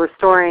of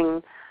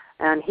restoring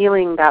and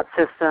healing that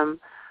system,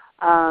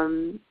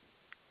 one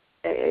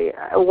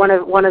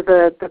of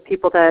the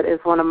people that is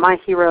one of my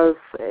heroes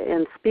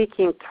in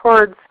speaking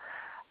towards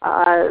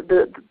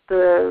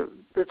the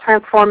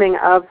transforming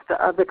of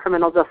the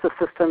criminal justice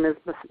system is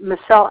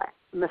Michelle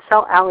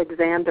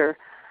Alexander.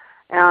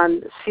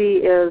 And she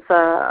is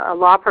a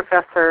law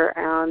professor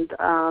and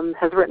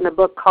has written a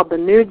book called The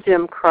New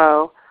Jim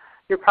Crow.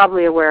 You're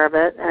probably aware of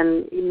it,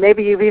 and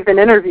maybe you've even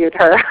interviewed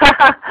her.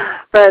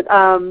 But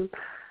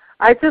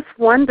I just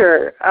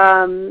wonder,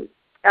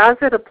 as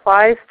it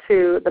applies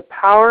to the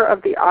power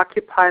of the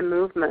Occupy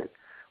movement,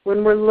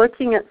 when we're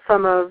looking at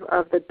some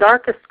of the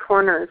darkest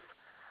corners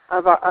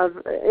of,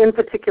 in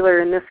particular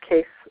in this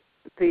case,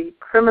 the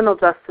criminal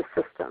justice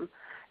system,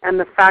 and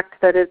the fact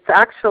that it's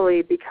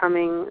actually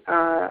becoming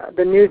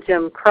the new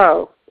Jim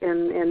Crow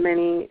in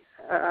many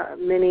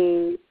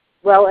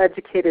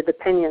well-educated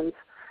opinions.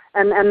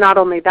 And not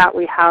only that,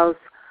 we have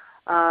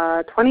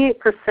 28%,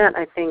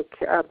 I think,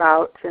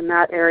 about in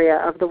that area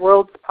of the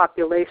world's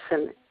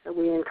population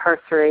we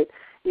incarcerate,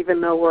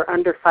 even though we're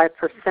under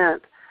 5%.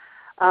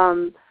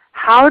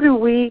 How do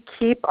we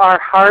keep our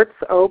hearts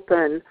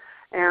open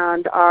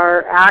and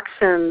our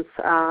actions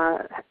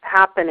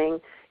happening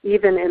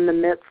even in the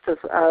midst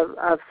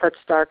of such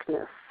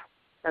darkness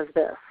as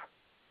this?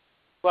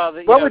 Well,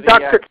 what would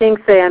Dr. King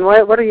say, and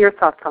what are your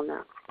thoughts on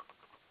that?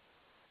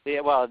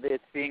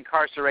 It's the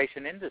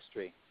incarceration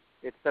industry.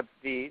 It's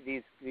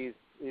these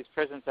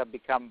prisons have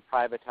become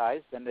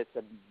privatized, and it's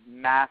a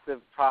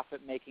massive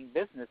profit-making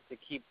business to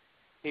keep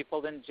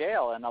people in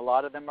jail, and a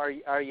lot of them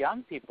are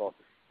young people.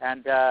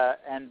 And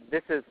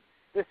this is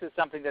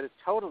something that is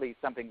totally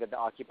something that the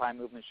Occupy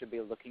movement should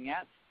be looking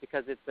at,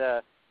 because it's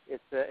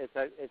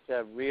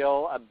a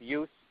real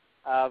abuse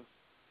of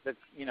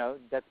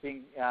that's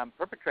being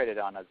perpetrated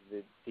on us.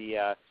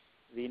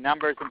 The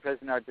numbers in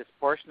prison are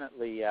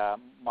disproportionately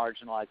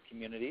marginalized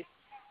communities,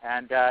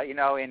 and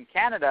in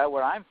Canada,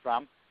 where I'm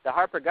from, the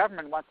Harper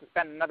government wants to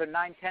spend another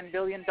 $9-10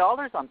 billion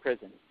on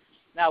prisons.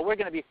 Now we're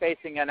going to be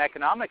facing an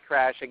economic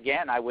crash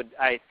again.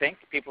 I think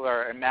people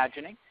are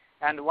imagining,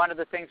 and one of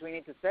the things we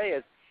need to say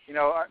is,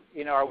 are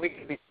we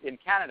going to be in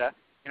Canada?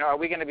 Are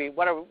we going to be?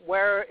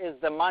 Where is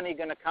the money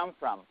going to come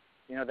from?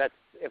 That's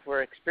if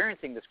we're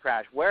experiencing this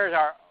crash. Where is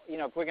our?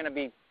 If we're going to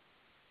be,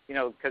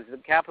 because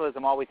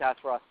capitalism always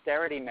asks for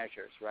austerity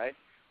measures, right?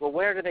 Well,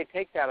 where do they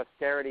take that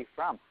austerity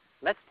from?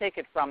 Let's take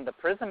it from the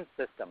prison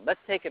system. Let's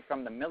take it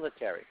from the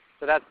military.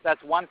 So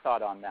that's one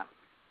thought on that.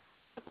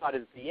 The thought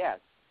is the yes,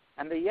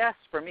 and the yes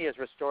for me is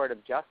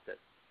restorative justice.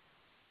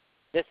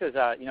 This is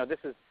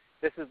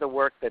this is the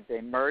work that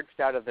emerged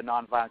out of the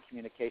nonviolent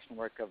communication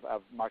work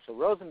of Marshall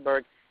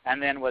Rosenberg,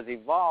 and then was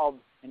evolved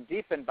and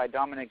deepened by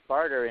Dominic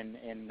Barter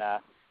in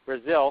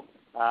Brazil.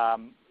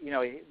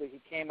 He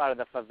came out of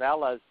the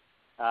favelas,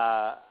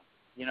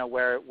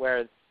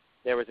 where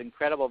there was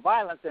incredible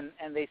violence,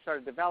 and they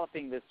started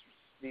developing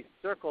these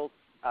circles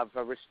of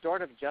a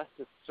restorative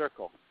justice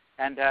circle.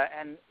 And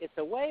it's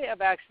a way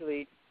of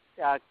actually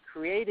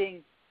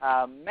creating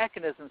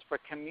mechanisms for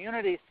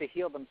communities to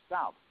heal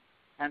themselves.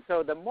 And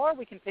so the more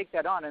we can take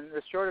that on, and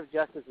restorative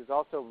justice is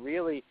also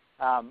really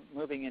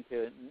moving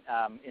into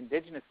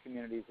indigenous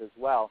communities as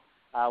well,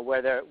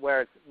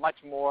 where it's much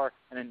more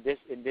an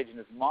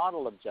indigenous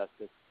model of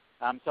justice.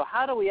 So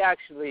how do we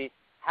actually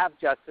have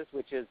justice,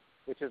 which is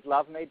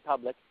love made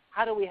public?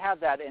 How do we have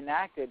that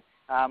enacted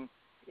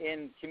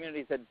in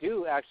communities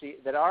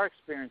that are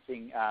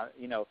experiencing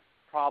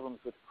problems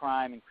with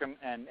crime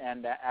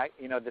and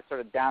this sort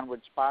of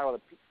downward spiral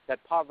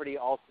that poverty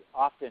also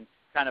often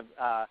kind of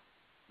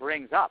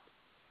brings up?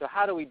 So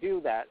how do we do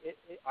that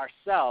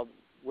ourselves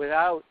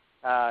without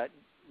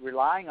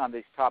relying on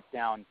these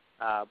top-down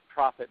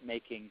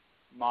profit-making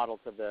models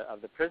of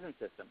the prison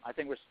system? I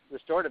think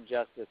restorative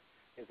justice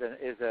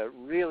is a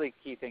really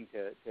key thing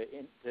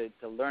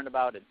to learn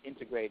about and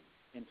integrate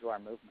into our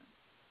movement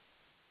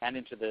and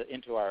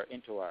into our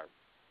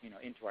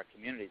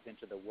communities,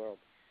 into the world.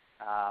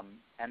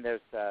 and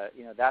there's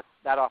that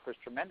offers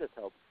tremendous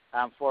hope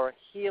for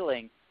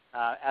healing,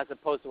 as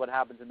opposed to what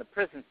happens in the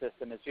prison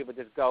system, is people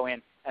just go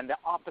in and the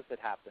opposite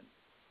happens.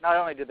 Not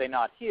only do they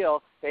not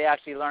heal, they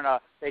actually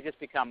they just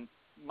become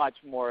much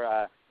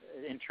more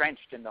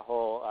entrenched in the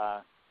whole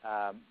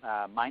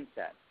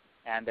mindset,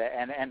 and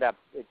ends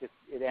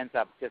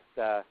up just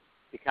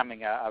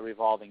becoming a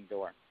revolving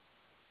door.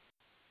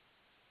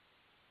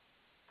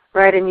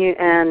 Right, and you're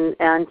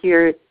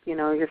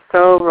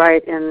so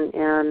right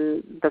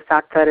in the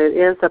fact that it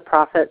is a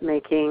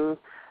profit-making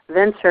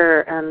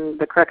venture, and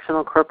the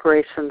Correctional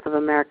Corporations of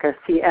America,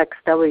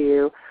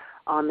 CXW,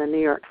 on the New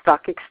York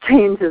Stock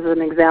Exchange is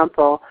an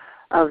example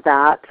of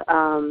that.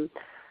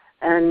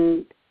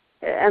 And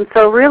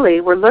so really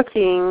we're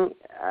looking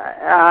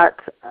at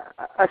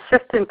a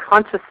shift in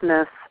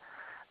consciousness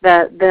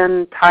that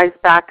then ties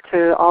back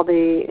to all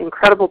the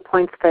incredible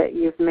points that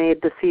you've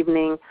made this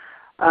evening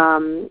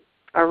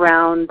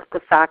around the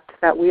fact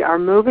that we are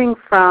moving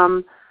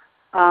from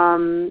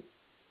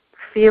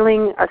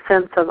feeling a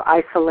sense of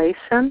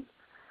isolation,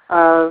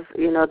 of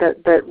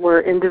that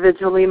we're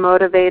individually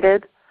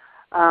motivated,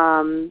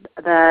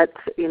 that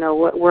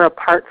we're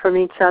apart from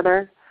each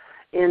other,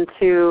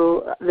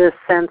 into this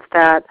sense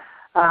that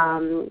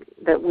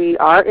that we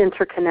are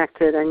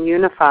interconnected and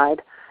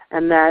unified,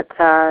 and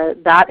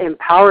that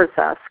empowers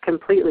us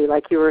completely,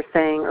 like you were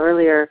saying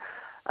earlier.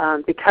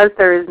 Because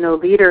there is no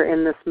leader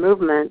in this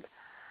movement,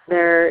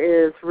 there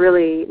is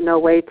really no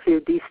way to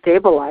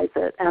destabilize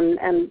it.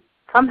 And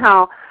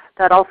somehow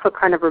that also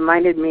kind of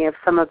reminded me of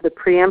some of the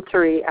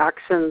preemptory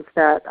actions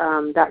that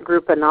that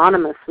group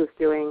Anonymous was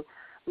doing,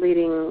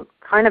 leading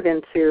kind of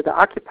into the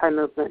Occupy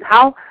movement.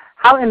 How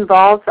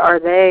involved are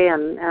they,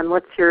 and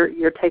what's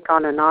your take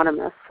on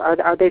Anonymous?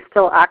 Are they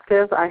still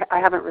active? I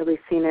haven't really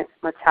seen it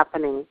much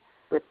happening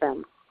with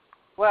them.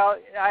 Well,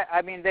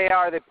 I mean, they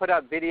are. They put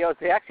out videos.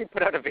 They actually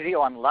put out a video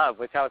on love,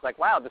 which I was like,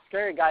 wow, the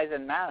scary guys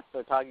in masks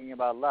are talking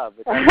about love.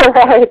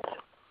 Right.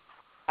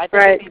 I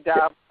think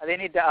they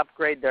need to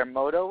upgrade their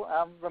motto,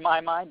 in my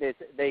mind.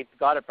 They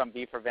got it from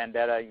V for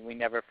Vendetta, we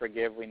never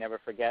forgive, we never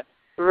forget.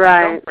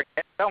 Right.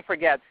 Don't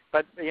forget.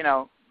 But,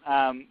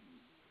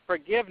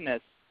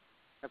 forgiveness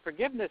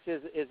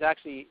is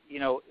actually,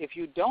 if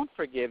you don't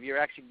forgive, you're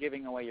actually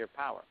giving away your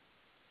power.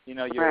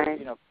 Right.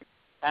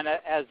 And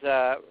as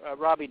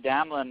Robbie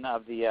Damlin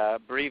of the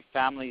Bereaved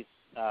Families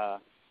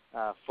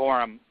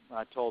Forum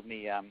told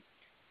me,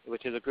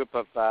 which is a group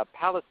of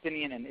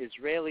Palestinian and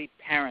Israeli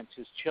parents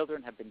whose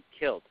children have been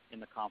killed in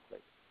the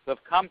conflict, who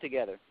have come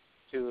together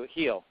to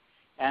heal.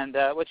 And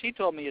what she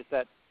told me is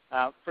that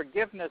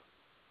forgiveness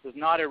does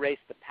not erase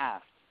the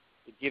past.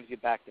 It gives you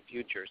back the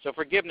future. So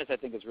forgiveness, I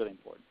think, is really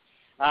important.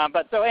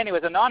 But so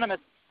anyways, Anonymous,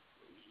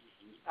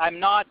 I'm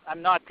not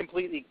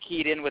completely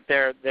keyed in with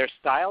their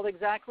style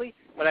exactly,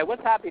 but I was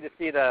happy to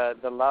see the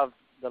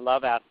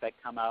love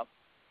aspect come out.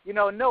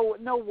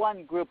 No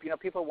one group.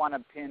 People want to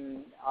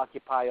pin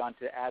Occupy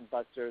onto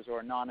Adbusters or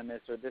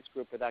Anonymous or this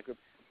group or that group.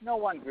 No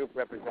one group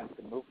represents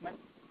the movement.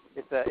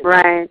 It's a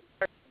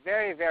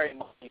very, very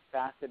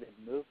multifaceted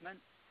movement,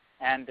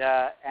 and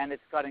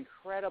it's got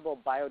incredible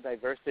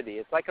biodiversity.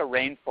 It's like a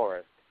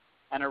rainforest,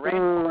 and a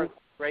rainforest's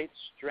great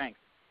strength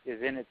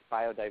is in its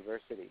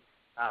biodiversity.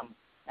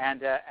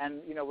 And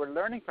we're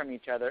learning from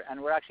each other, and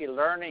we're actually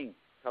learning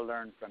to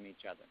learn from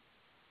each other.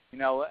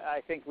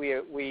 I think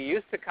we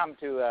used to come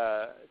to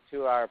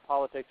our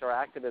politics or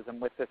activism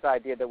with this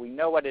idea that we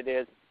know what it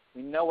is,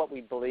 we know what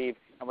we believe,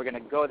 and we're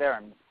going to go there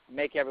and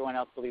make everyone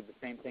else believe the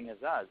same thing as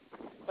us.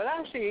 But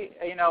actually,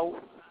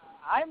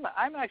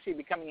 I'm actually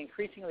becoming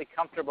increasingly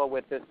comfortable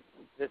with this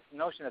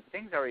notion that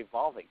things are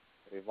evolving.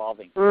 They're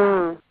evolving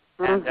fast.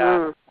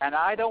 And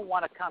I don't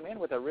want to come in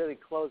with a really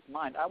closed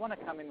mind. I want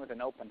to come in with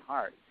an open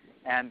heart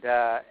and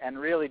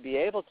really be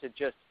able to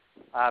just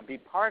be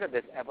part of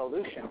this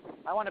evolution.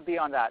 I want to be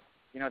on that,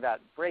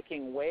 that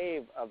breaking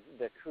wave of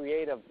the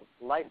creative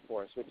life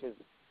force, which is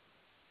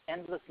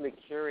endlessly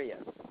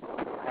curious.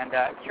 And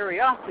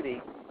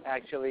curiosity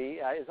actually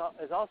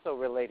is also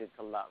related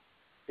to love,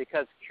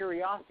 because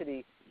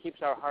curiosity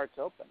keeps our hearts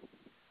open,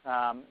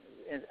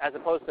 as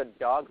opposed to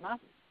dogma.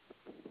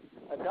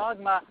 A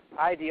dogma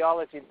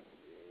ideology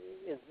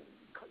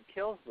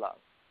kills love.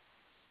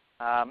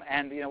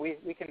 And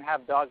we can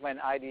have dogma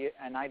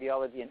and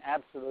ideology in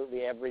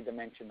absolutely every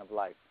dimension of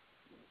life.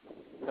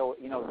 So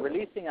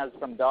releasing us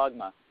from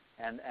dogma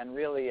and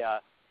really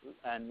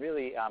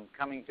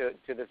coming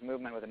to this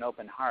movement with an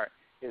open heart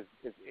is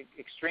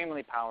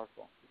extremely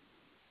powerful.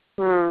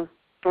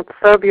 It's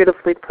so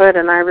beautifully put,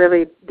 and I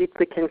really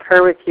deeply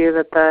concur with you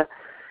that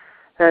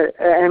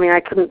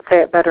I couldn't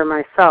say it better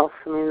myself.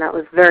 That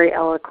was very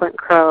eloquent,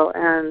 Crow,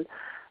 and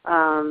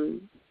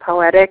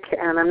poetic,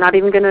 and I'm not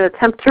even going to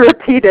attempt to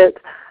repeat it.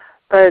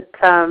 But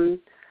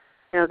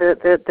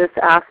this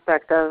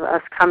aspect of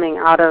us coming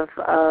out of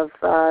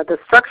the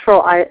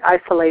structural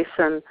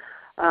isolation,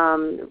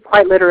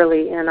 quite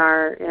literally in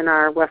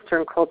our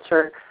Western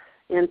culture,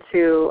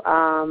 into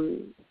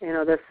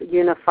this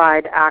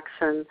unified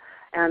action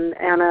and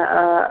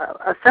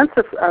a sense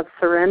of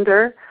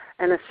surrender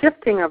a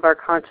shifting of our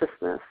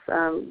consciousness,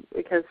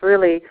 because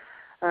really,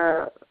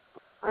 I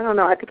don't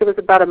know, I think it was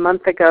about a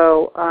month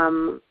ago,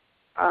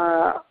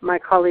 my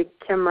colleague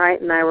Kim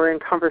Wright and I were in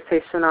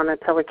conversation on a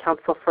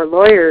telecouncil for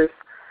lawyers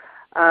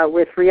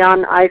with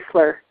Rianne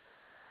Eisler.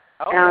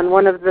 Oh, and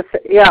one of the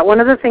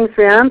things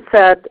Rianne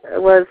said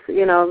was,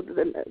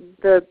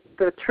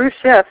 the true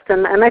shift,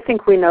 and I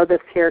think we know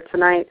this here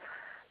tonight,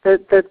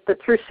 the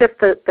true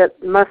shift that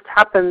must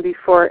happen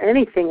before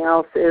anything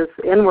else is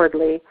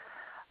inwardly,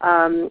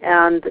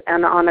 and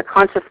on a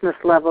consciousness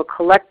level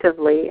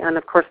collectively. And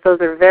of course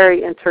those are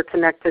very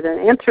interconnected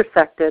and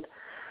intersected.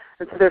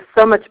 And so there's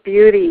so much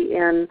beauty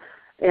in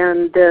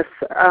this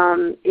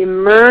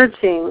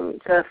emerging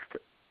just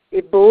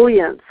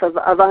ebullience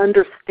of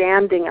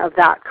understanding of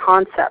that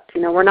concept.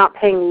 We're not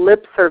paying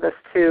lip service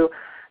to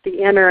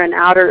the inner and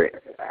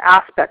outer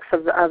aspects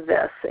of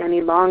this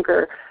any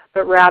longer,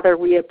 but rather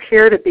we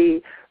appear to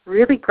be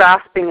really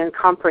grasping and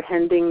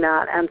comprehending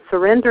that and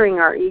surrendering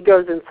our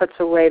egos in such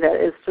a way that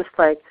is just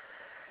like,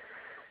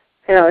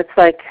 it's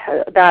like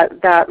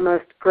that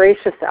most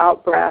gracious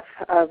out-breath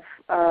of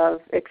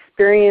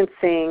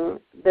experiencing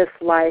this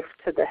life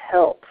to the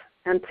hilt,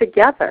 and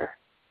together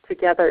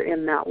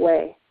in that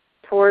way,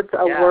 towards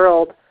a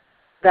world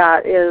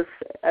that is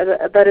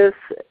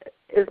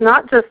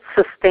not just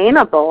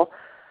sustainable,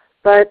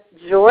 but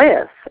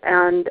joyous,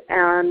 and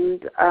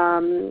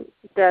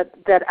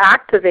that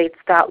activates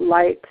that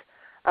light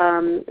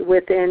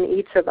within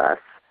each of us.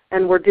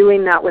 And we're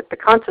doing that with the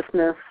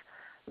consciousness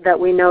that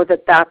we know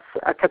that that's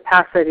a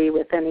capacity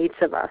within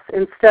each of us,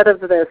 instead of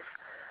this,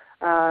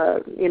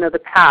 the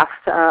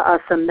past,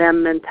 us and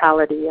them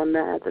mentality, and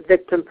the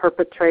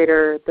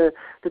victim-perpetrator,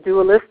 the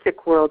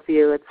dualistic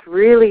worldview. It's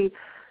really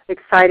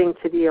exciting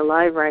to be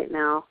alive right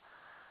now,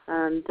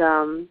 and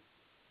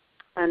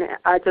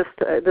I just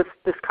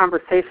this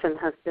conversation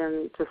has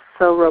been just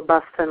so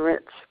robust and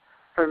rich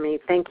for me.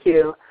 Thank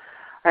you.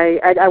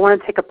 I want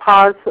to take a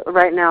pause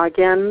right now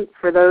again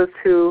for those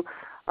who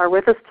are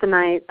with us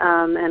tonight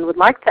and would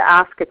like to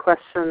ask a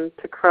question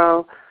to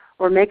Crow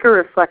or make a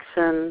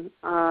reflection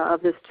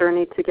of this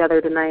journey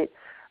together tonight.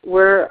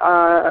 We're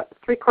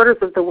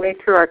 3/4 of the way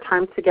through our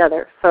time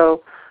together,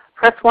 so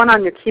press 1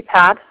 on your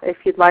keypad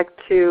if you'd like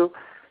to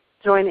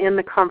join in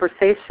the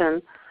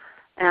conversation.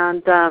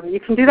 And you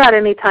can do that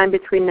any time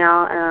between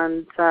now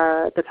and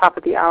the top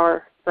of the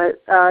hour.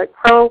 But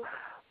Crow,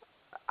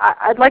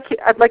 I'd like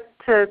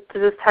to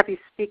just have you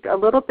speak a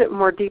little bit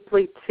more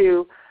deeply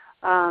to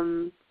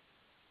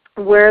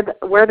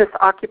where this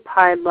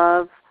Occupy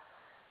Love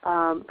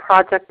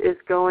project is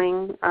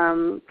going,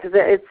 because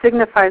it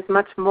signifies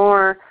much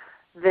more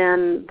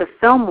than the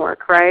film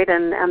work, right?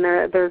 And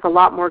there's a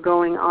lot more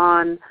going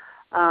on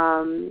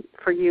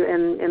for you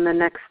in the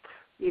next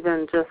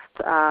even just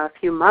a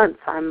few months,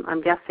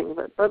 I'm guessing.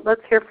 But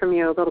let's hear from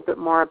you a little bit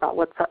more about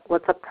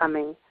what's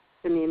upcoming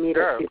in the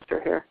immediate future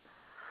here.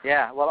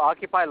 Yeah, well,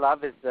 Occupy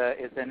Love is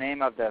the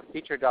name of the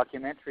feature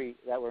documentary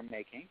that we're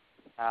making,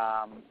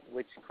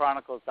 which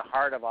chronicles the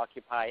heart of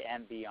Occupy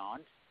and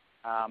beyond.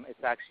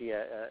 It's actually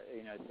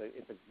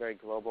it's a very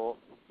global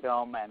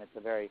film, and it's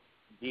a very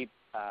deep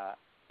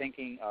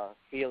thinking or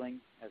feeling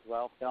as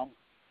well film.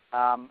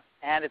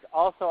 And it's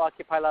also,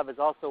 Occupy Love is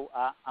also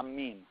a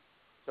meme.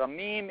 So a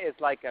meme is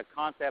like a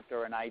concept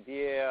or an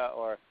idea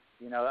or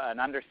an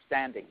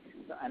understanding.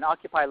 And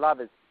Occupy Love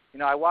is,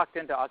 I walked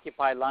into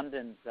Occupy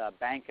London's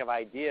Bank of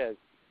Ideas,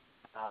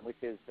 which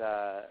is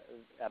a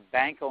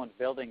bank-owned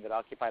building that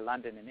Occupy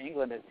London in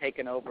England has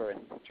taken over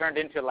and turned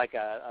into like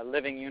a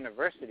living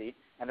university.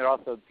 And there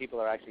also people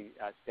are actually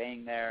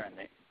staying there, and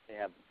they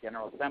have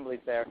general assemblies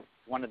there.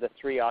 One of the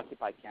 3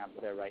 Occupy camps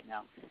there right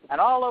now.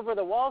 And all over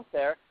the walls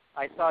there,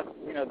 I saw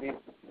these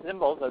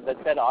symbols that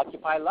said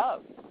Occupy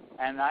Love.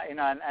 And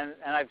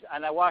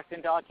I walked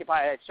into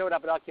Occupy. I showed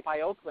up at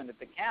Occupy Oakland at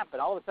the camp,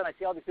 and all of a sudden I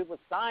see all these people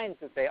with signs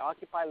that say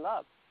Occupy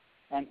Love.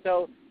 And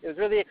so it was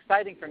really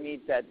exciting for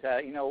me that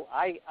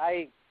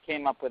I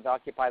came up with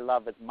Occupy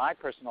Love as my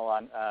personal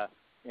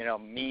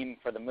meme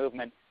for the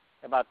movement.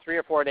 About 3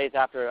 or 4 days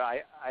after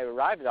I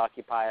arrived at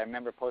Occupy, I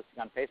remember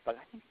posting on Facebook,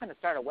 I think I'm going to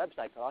start a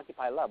website called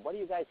Occupy Love. What do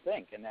you guys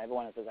think? And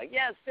everyone was like,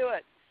 yes, do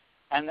it.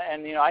 And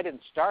I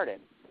didn't start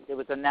it. It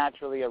was a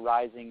naturally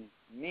arising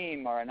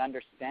meme or an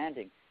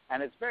understanding.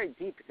 And it's very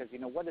deep because,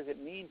 what does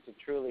it mean to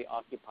truly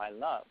occupy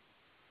love?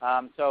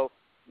 So,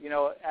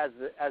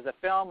 as a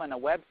film and a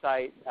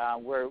website,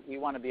 we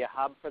want to be a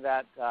hub for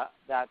that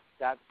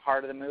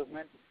part of the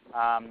movement.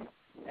 And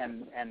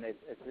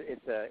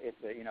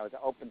it's an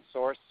open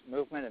source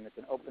movement, and it's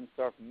an open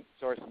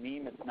source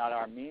meme. It's not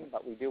our meme,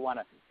 but we do want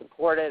to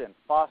support it and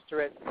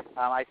foster it.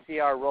 I see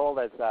our role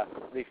as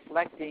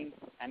reflecting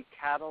and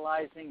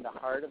catalyzing the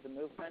heart of the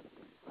movement.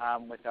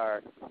 With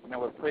our,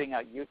 we're putting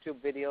out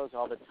YouTube videos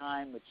all the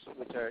time,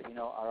 which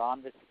are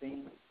on this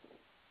theme.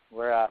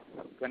 We're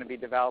going to be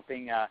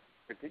developing.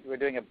 We're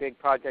doing a big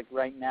project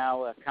right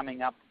now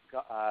coming up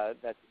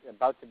that's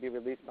about to be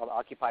released called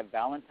Occupy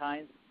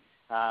Valentine's,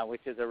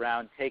 which is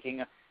around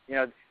taking,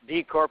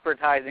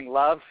 decorporatizing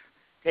love,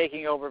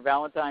 taking over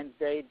Valentine's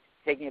Day,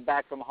 taking it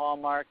back from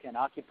Hallmark and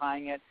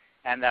occupying it,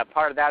 And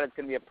part of that is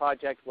going to be a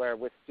project where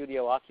with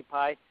Studio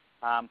Occupy,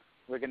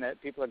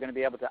 people are going to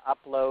be able to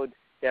upload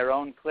their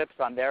own clips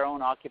on their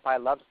own Occupy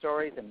love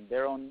stories and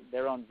their own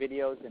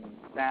videos and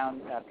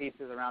sound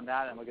pieces around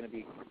that, and we're going to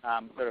be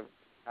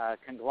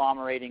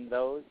conglomerating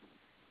those.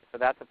 So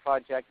that's a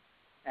project.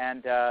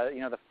 And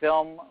the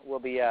film will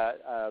be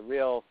a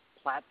real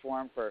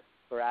platform for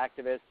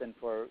activists and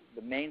for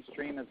the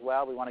mainstream as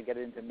well. We want to get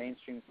it into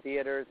mainstream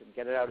theaters and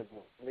get it out as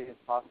early as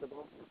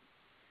possible.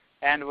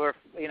 And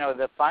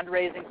the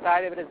fundraising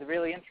side of it is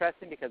really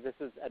interesting because this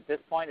is at this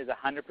point is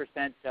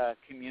 100%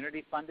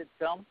 community-funded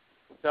film.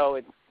 So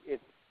it's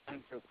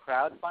done through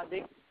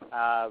crowdfunding.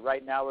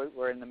 Right now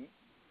we're in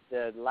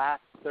the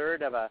last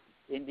third of a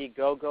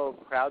Indiegogo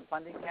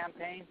crowdfunding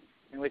campaign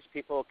in which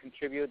people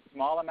contribute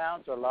small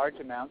amounts or large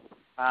amounts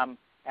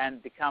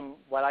and become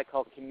what I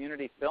call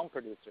community film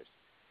producers.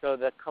 So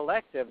the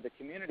collective, the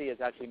community, is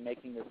actually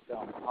making this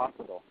film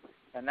possible.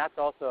 And that's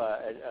also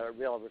a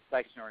real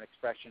reflection or an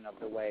expression of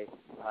the way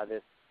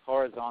this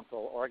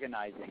horizontal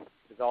organizing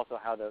is also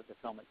how the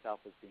film itself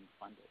is being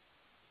funded.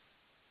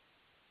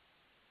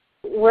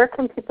 Where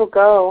can people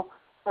go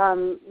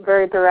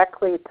very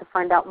directly to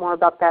find out more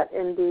about that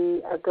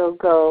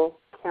Indiegogo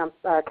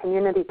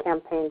community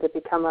campaign to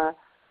become a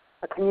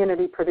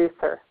community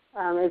producer?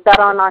 Is that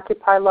on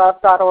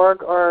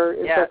OccupyLove.org, or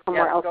is there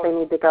somewhere else they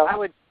need to go?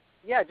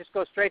 Just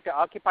go straight to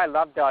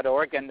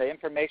OccupyLove.org, and the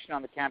information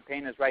on the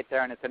campaign is right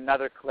there, and it's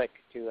another click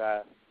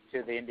to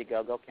the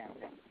Indiegogo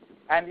campaign.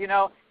 And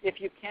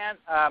if you can't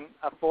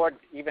afford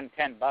even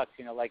 $10,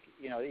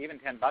 even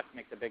 $10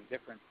 makes a big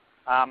difference.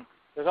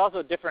 There's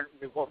also different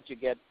rewards you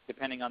get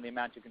depending on the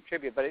amount you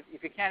contribute. But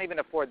if you can't even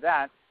afford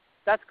that,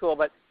 that's cool.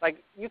 But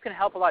you can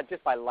help a lot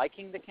just by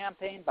liking the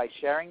campaign, by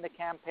sharing the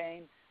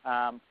campaign.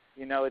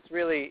 It's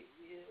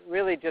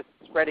really just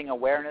spreading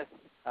awareness.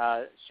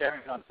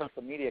 Sharing it on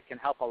social media can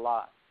help a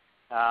lot.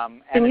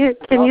 Can you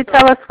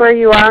tell us where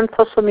you are on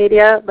social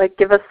media?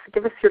 Give us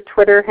your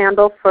Twitter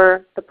handle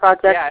for the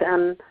project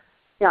I'm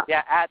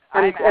at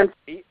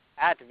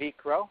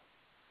VCrow.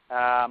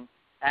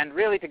 And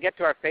really, to get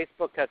to our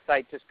Facebook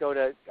site, just go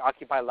to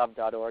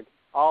OccupyLove.org.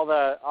 All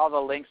the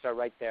links are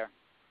right there.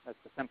 That's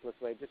the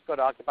simplest way. Just go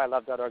to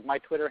OccupyLove.org. My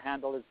Twitter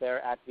handle is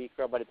there at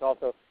VCrow, but it's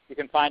also you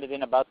can find it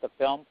in About the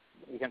Film.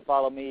 You can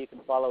follow me. You can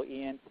follow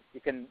Ian.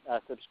 You can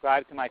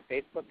subscribe to my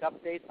Facebook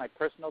updates.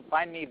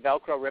 Find me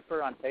Velcro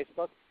Ripper on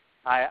Facebook.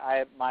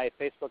 My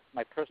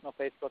personal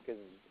Facebook is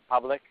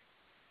public,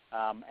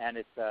 and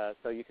it's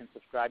so you can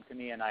subscribe to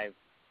me. And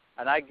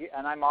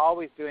I'm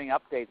always doing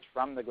updates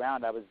from the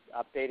ground. I was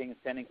updating and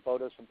sending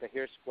photos from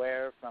Tahrir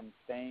Square, from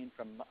Spain,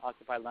 from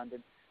Occupy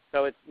London.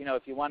 So it's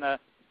if you want to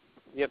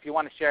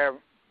share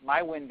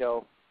my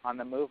window on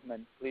the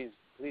movement, please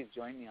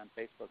join me on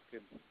Facebook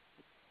too.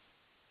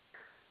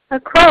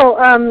 Crow,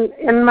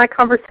 in my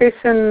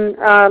conversation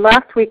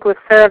last week with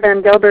Sarah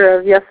Van Gelder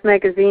of Yes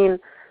Magazine,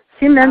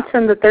 she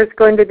mentioned that there's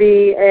going to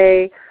be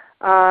a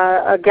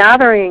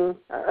gathering,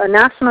 a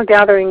national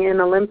gathering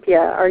in Olympia.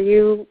 Are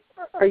you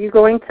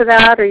going to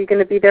that? Are you going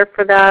to be there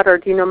for that? Or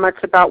do you know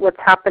much about what's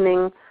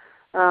happening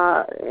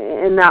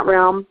in that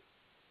realm?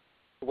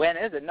 When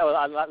is it? No,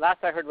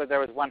 last I heard was there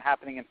was one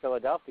happening in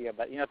Philadelphia.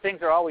 But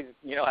things are always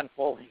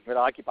unfolding with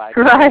Occupy.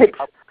 Right.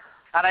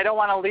 And I don't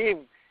want to leave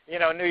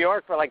New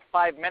York for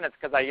 5 minutes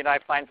because I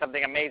find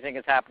something amazing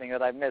is happening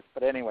that I've missed.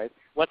 But anyways,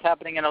 what's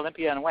happening in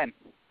Olympia and when?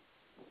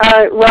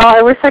 Well,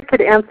 I wish I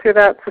could answer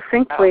that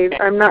succinctly. Okay.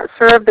 I'm not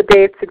sure of the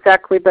dates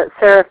exactly, but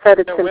Sarah said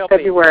it's in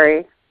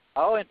February.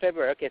 Oh, in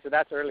February. Okay, so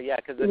that's early, yeah.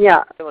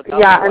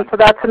 And so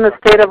that's in the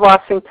state of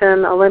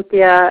Washington,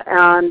 Olympia,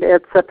 and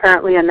it's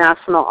apparently a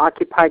national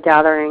Occupy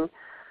gathering,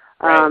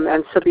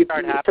 and she'll be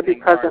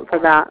present for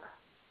that.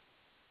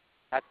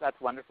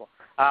 That's wonderful.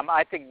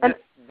 I think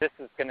this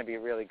is going to be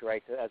really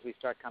great as we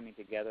start coming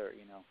together,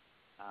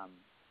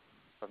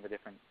 from the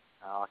different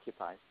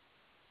Occupies.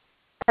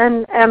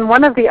 And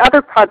one of the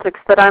other projects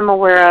that I'm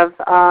aware of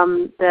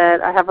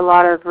that I have a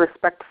lot of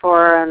respect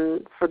for,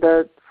 and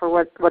for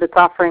what it's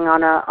offering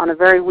on a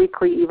very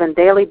weekly, even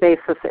daily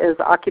basis, is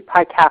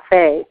Occupy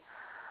Cafe,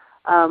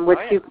 which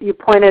you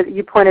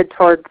pointed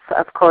towards,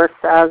 of course,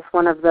 as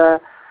one of the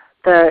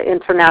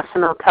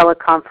international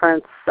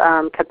teleconference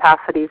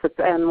capacities.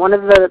 And one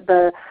of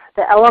the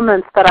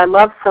elements that I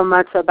love so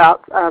much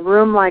about a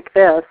room like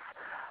this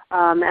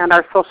and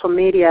our social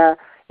media,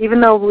 even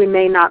though we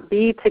may not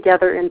be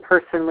together in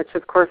person, which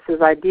of course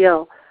is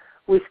ideal,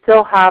 we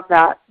still have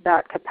that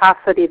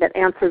capacity that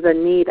answers a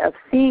need of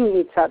seeing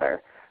each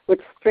other,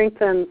 which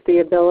strengthens the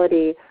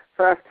ability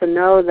for us to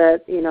know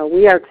that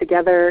we are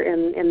together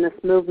in this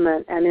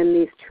movement and in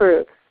these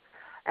truths,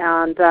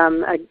 and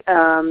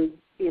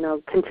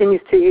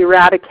continues to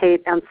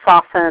eradicate and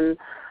soften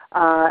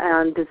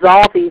and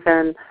dissolve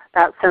even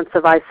that sense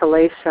of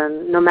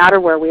isolation, no matter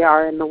where we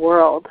are in the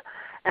world.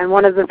 And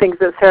one of the things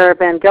that Sarah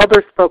Van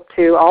Gelder spoke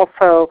to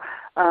also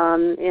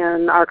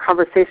in our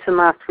conversation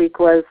last week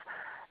was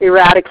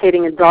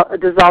eradicating and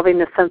dissolving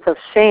the sense of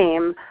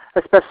shame,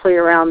 especially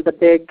around the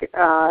big,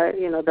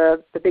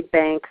 the big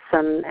banks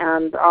and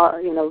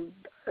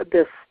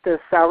this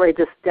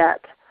outrageous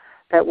debt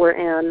that we're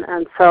in.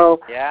 And so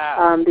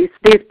yeah.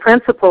 These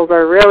principles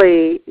are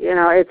really,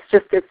 it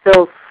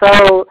feels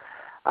so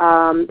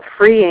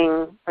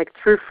freeing, like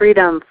true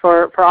freedom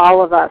for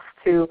all of us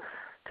to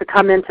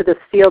come into this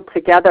field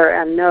together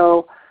and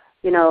know,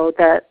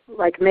 that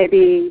like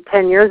maybe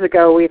 10 years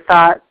ago we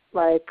thought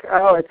like,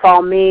 oh, it's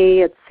all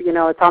me, it's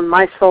on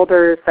my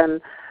shoulders and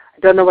I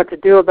don't know what to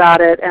do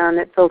about it, and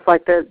it feels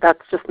like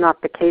that's just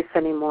not the case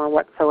anymore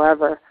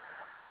whatsoever.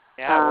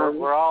 Yeah,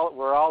 we're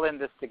all in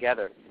this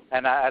together,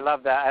 and I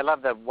love that. I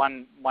love that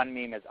one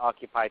meme is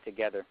 "Occupy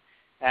Together,"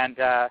 and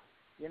and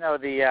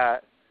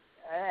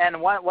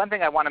one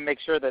thing I want to make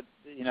sure that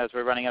as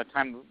we're running out of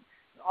time,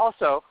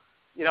 also,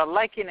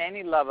 like in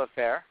any love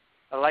affair,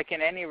 like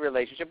in any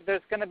relationship,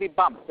 there's going to be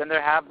bumps, and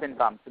there have been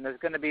bumps, and there's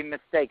going to be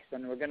mistakes,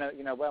 and we're going to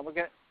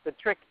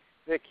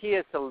the key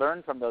is to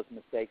learn from those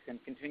mistakes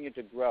and continue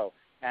to grow,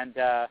 and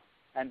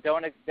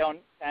don't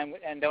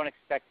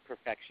expect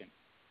perfection,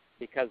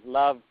 because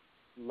love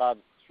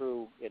loves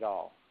through it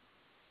all.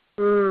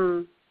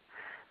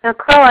 Now,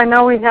 Crow, I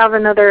know we have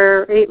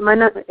another 8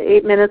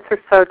 minutes or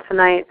so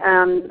tonight,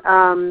 and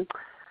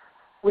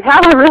we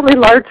have a really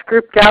large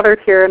group gathered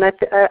here, and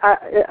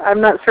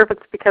I'm not sure if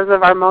it's because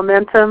of our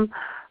momentum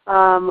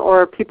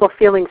or people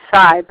feeling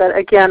shy, but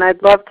again,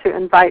 I'd love to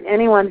invite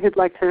anyone who'd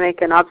like to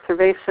make an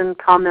observation,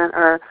 comment,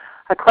 or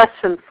a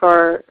question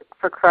for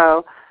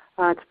Crow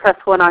to press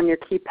 1 on your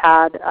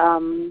keypad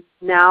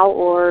now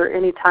or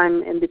any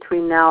time in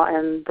between now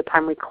and the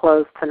time we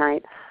close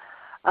tonight.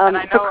 And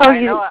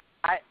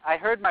I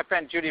heard my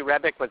friend Judy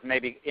Rebick was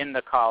maybe in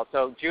the call.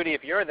 So, Judy,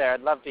 if you're there,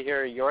 I'd love to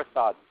hear your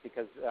thoughts,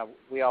 because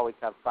we always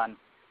have fun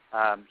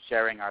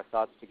sharing our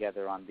thoughts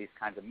together on these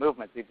kinds of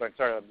movements. We've been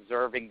sort of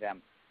observing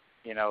them,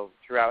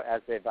 throughout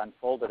as they've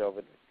unfolded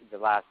over the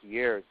last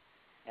years.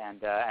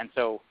 And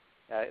so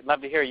I'd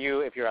love to hear you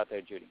if you're out there,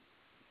 Judy.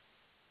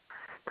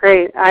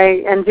 Great.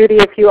 And Judy,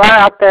 if you are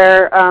out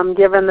there,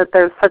 given that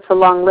there's such a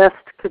long list,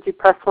 could you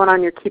press 1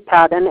 on your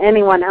keypad? And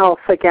anyone else,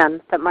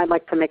 again, that might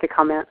like to make a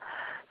comment.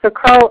 So,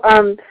 Crow,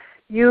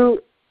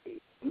 you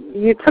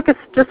took us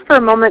just for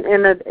a moment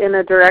in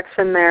a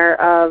direction there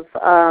of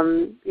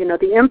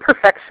the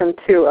imperfection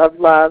too of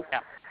love,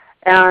 yeah.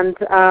 And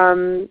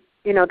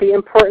the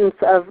importance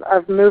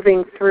of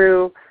moving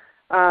through.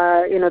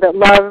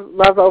 That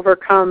love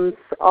overcomes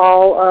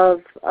all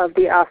of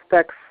the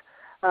aspects,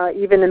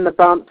 even in the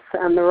bumps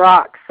and the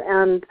rocks.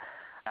 And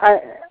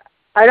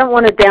I don't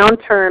want to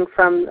downturn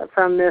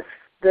from this.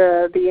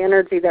 The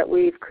energy that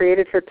we've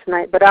created here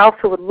tonight, but I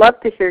also would love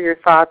to hear your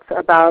thoughts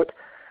about,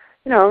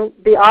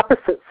 the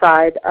opposite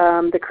side,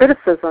 the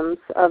criticisms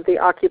of the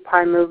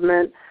Occupy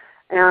movement,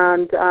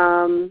 and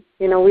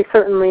we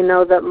certainly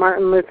know that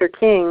Martin Luther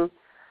King,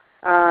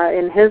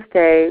 in his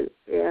day,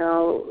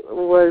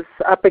 was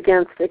up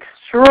against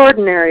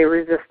extraordinary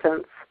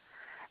resistance.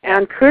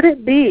 And could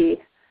it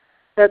be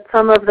that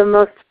some of the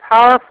most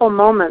powerful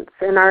moments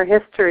in our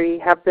history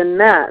have been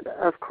met,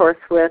 of course,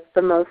 with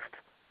the most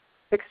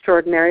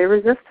extraordinary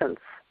resistance?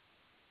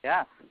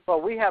 Yeah. Well,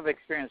 we have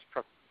experienced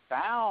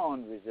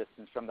profound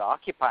resistance from the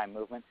Occupy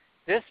movement,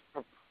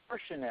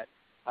 disproportionate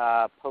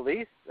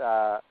police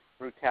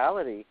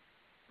brutality,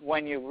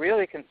 when you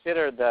really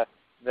consider the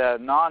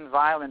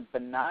nonviolent,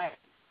 benign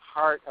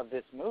heart of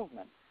this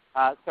movement.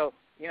 So,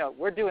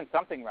 we're doing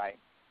something right.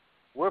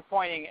 We're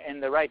pointing in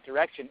the right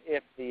direction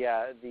if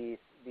the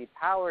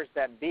powers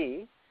that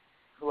be,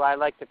 who I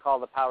like to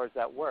call the powers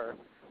that were,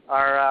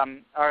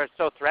 are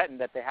so threatened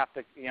that they have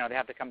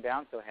to come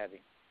down so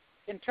heavy.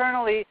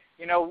 Internally,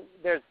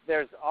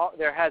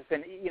 there has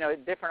been,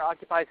 different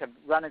occupies have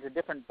run into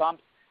different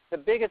bumps. The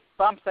biggest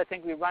bumps I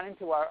think we run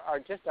into are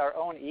just our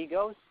own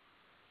egos,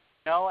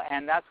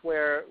 and that's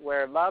where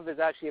love is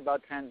actually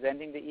about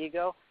transcending the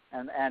ego.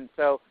 And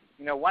so,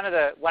 one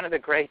of the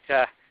great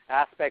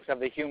aspects of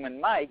the human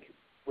mic,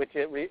 which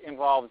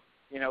involves,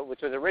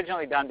 which was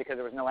originally done because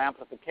there was no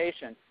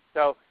amplification.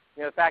 So,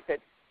 the fact that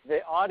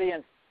the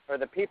audience or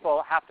the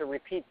people have to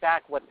repeat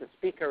back what the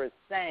speaker is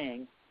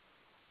saying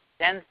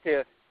tends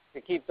to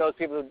keep those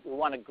people who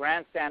want to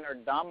grandstand or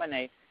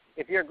dominate.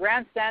 If you're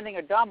grandstanding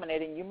or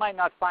dominating, you might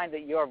not find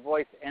that your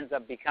voice ends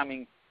up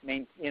becoming,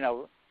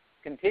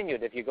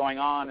 continued if you're going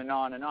on and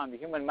on and on. The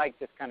human mic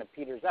just kind of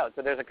peters out.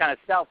 So there's a kind of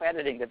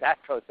self-editing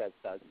that process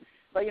does.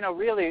 But,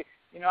 really,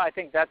 I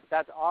think that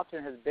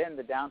often has been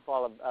the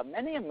downfall of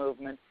many a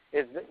movement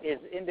is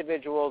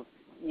individuals,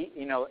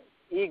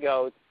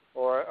 egos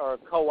or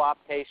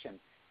co-optation.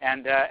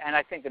 And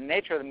I think the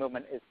nature of the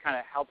movement is kind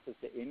of helps us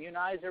to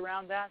immunize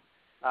around that.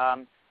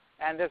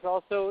 And there's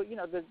also,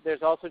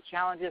 there's also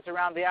challenges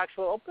around the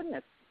actual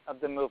openness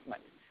of the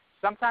movement.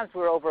 Sometimes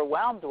we're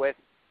overwhelmed with,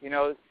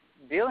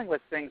 dealing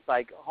with things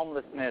like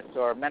homelessness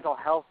or mental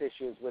health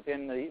issues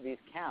within these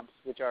camps,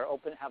 which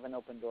have an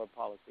open door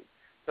policy.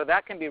 So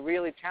that can be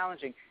really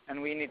challenging,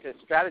 and we need to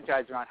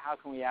strategize around how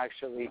can we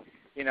actually,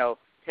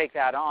 take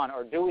that on,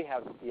 or do we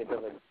have the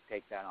ability to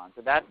take that on?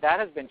 So that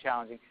has been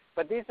challenging.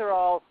 But these are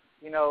all,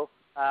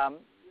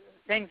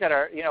 things that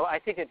are, I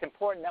think it's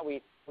important that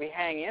we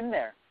hang in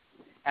there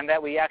and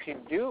that we actually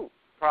do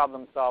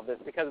problem solve this,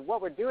 because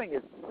what we're doing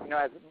is,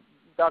 as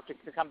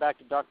to come back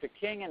to Dr.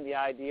 King and the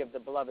idea of the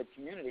beloved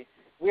community,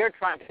 we are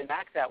trying to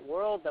enact that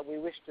world that we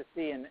wish to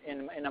see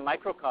in a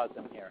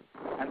microcosm here.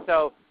 And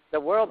so the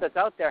world that's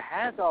out there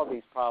has all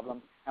these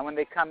problems, and when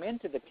they come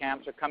into the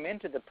camps or come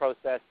into the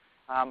process,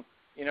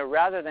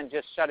 rather than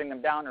just shutting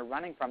them down or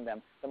running from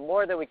them, the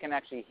more that we can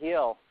actually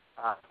heal,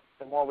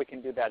 the more we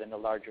can do that in the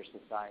larger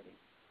society.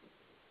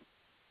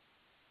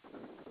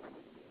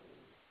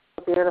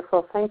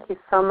 Beautiful. Thank you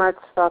so much,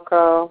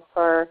 Velcro,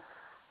 for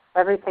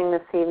everything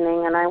this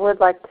evening. And I would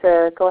like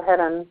to go ahead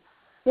and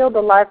field a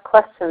live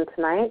question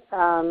tonight.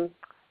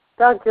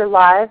 Doug, you're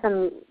live,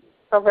 and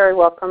so very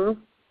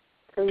welcome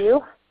to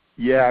you.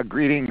 Yeah,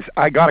 greetings.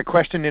 I got a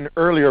question in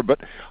earlier, but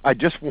I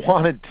just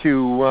wanted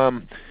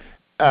to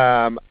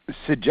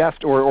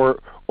suggest or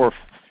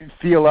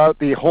feel out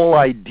the whole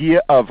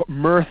idea of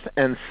mirth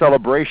and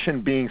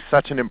celebration being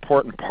such an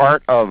important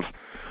part of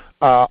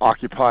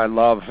Occupy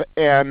Love,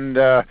 and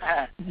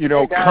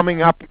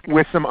coming up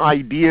with some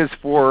ideas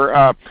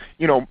for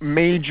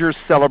major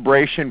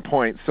celebration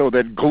points, so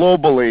that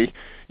globally,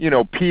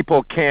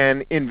 people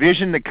can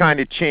envision the kind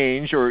of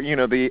change, or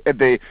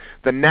the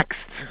next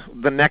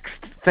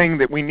thing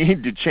that we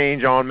need to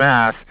change en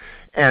masse,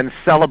 and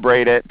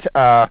celebrate it.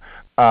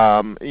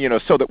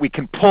 So that we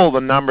can pull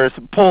the numbers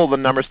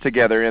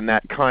together in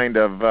that kind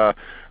of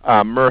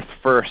mirth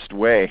first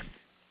way.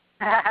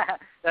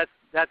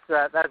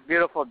 That's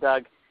beautiful,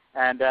 Doug,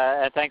 and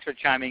thanks for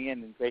chiming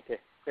in. And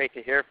great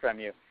to hear from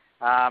you.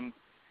 I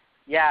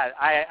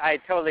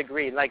totally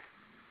agree. Like,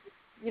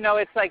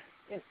 it's like,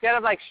 instead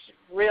of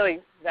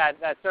really that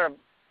sort of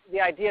the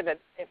idea that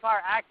if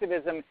our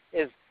activism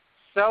is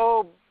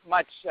so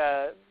much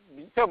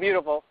so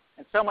beautiful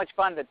and so much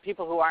fun that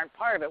people who aren't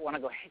part of it want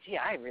to go, hey, gee,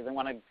 I really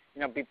want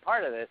to be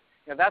part of this.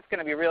 That's going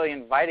to be really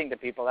inviting to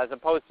people, as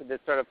opposed to this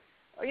sort of,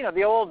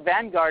 the old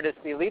vanguardist,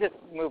 the elitist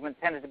movement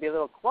tended to be a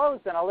little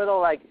closed and a little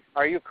like,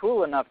 are you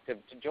cool enough to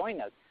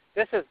join us?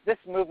 This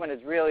movement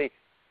is really,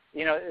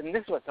 and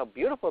this is what's so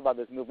beautiful about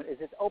this movement, is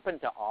it's open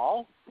to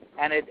all,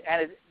 and it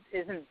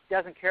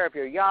doesn't care if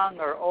you're young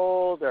or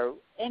old or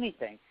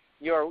anything.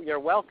 You're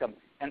welcome.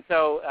 And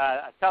so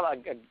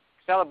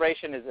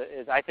celebration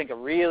is, I think, a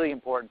really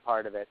important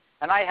part of it.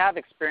 And I have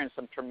experienced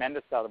some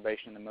tremendous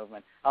celebration in the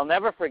movement. I'll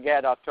never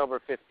forget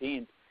October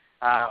 15th,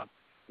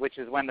 which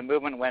is when the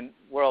movement went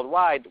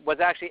worldwide, was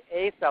actually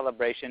a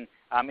celebration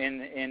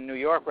in New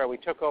York, where we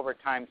took over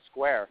Times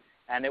Square.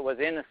 And it was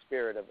in the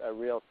spirit of a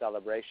real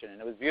celebration.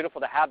 And it was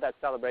beautiful to have that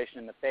celebration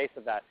in the face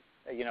of that,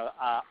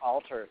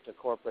 altar to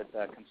corporate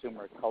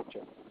consumer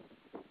culture.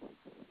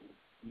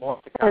 More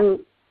to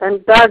come.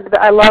 And Doug,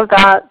 I love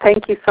that.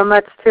 Thank you so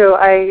much too.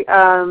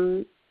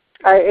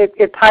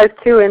 It ties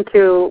too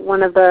into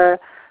one of the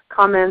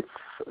comments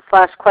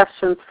 /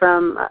 questions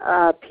from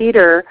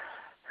Peter,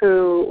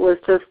 who was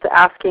just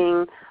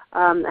asking,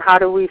 how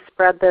do we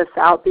spread this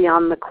out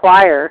beyond the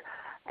choir?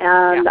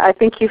 And I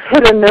think you've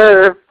hit a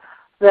nerve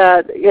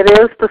that it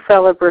is the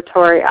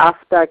celebratory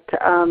aspect.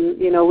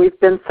 We've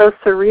been so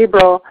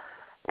cerebral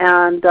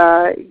and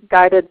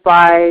guided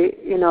by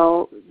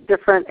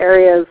different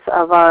areas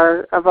of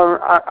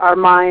our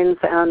minds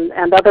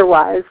and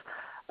otherwise.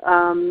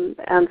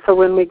 And so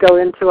when we go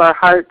into our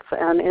hearts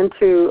and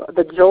into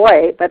the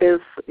joy that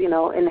is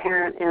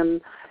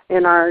inherent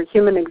in our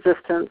human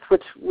existence,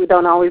 which we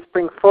don't always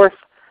bring forth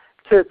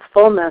to its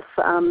fullness,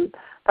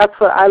 that's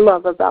what I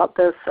love about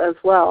this as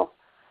well.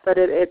 But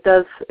it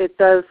does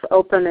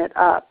open it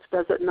up,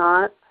 does it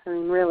not? I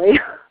mean, really.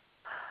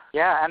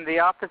 Yeah, and the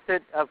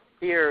opposite of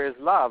fear is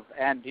love.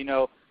 And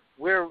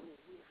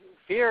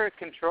fear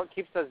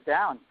keeps us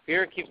down.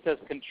 Fear keeps us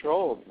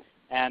controlled.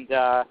 And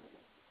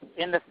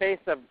in the face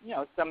of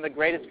some of the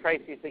greatest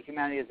crises that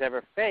humanity has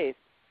ever faced,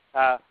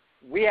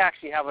 we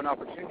actually have an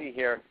opportunity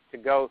here to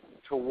go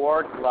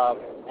towards love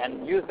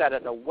and use that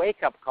as a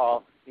wake-up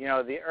call.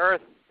 The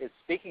earth is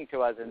speaking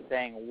to us and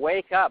saying,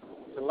 wake up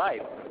to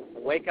life,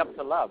 wake up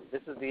to love.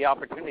 This is the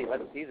opportunity.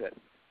 Let's seize it.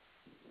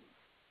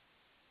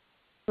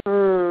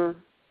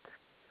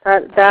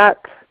 That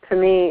to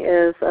me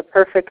is a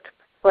perfect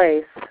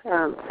place.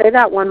 Say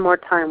that one more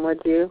time,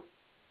 would you,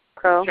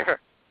 Crow? Sure.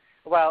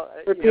 Well,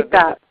 repeat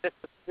that.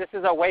 This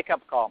is a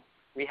wake-up call.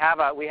 We have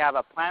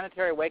a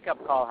planetary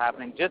wake-up call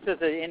happening. Just as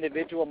an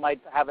individual might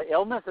have an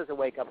illness as a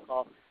wake-up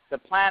call, the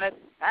planet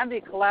and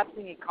the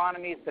collapsing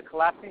economies, the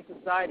collapsing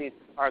societies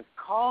are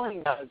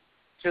calling us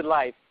to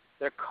life.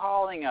 They're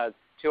calling us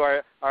to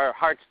our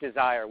heart's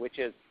desire, which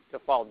is to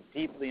fall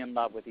deeply in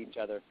love with each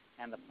other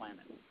and the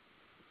planet.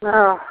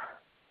 Oh,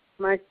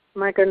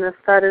 my goodness,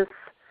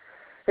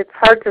 it's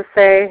hard to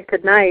say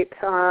goodnight,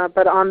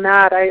 but on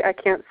that, I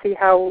can't see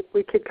how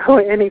we could go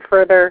any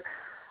further,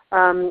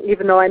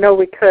 even though I know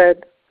we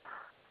could.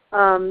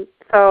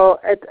 So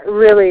it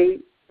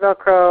really,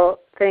 Velcro,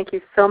 thank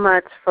you so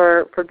much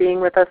for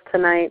being with us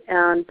tonight.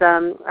 And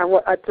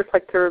I'd just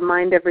like to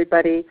remind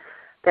everybody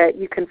that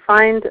you can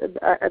find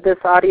this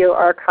audio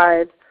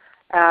archive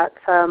at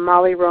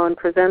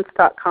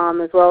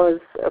mollyrowanpresents.com, as well as,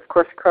 of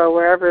course, Crow,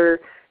 wherever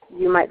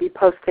you might be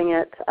posting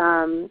it.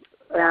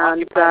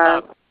 And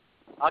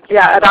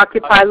at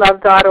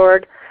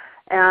occupylove.org.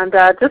 And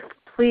just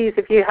please,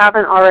 if you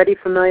haven't already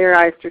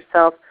familiarized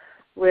yourself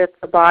with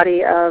the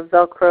body of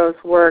Velcro's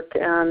work,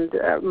 and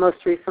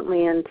most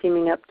recently in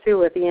teaming up too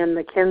with Ian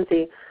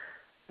McKenzie,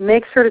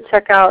 make sure to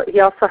check out,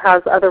 he also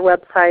has other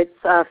websites,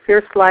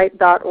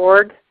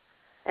 fiercelight.org,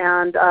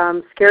 and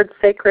Scared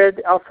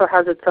Sacred also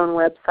has its own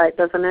website,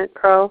 doesn't it,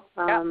 Crow?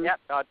 .org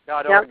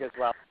as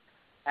well.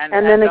 And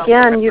then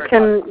again, you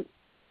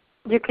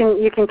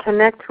can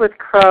connect with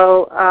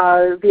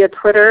Crow via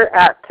Twitter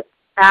at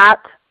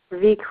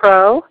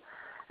vcrow,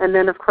 and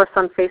then of course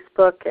on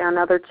Facebook and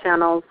other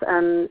channels.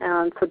 And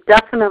so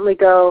definitely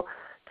go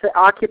to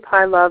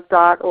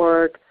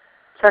occupylove.org.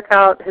 Check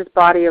out his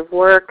body of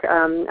work.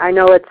 I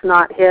know it's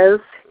not his,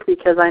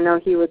 because I know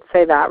he would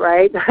say that,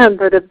 right?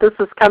 But this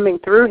is coming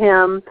through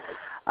him,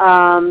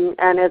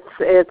 and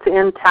it's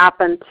in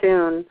tap and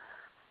tune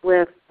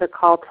with the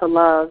call to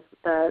love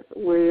that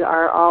we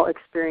are all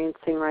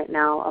experiencing right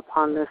now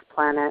upon this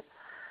planet.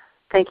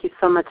 Thank you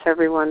so much,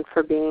 everyone,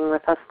 for being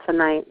with us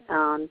tonight,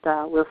 and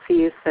we'll see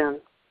you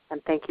soon.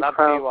 And thank you,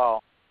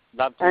 Crow.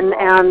 Love to you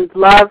all. And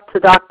love to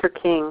Dr.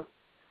 King.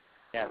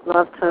 Yes.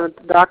 Love to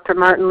Dr.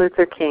 Martin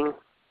Luther King.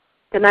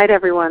 Good night,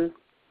 everyone.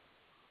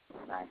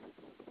 Bye.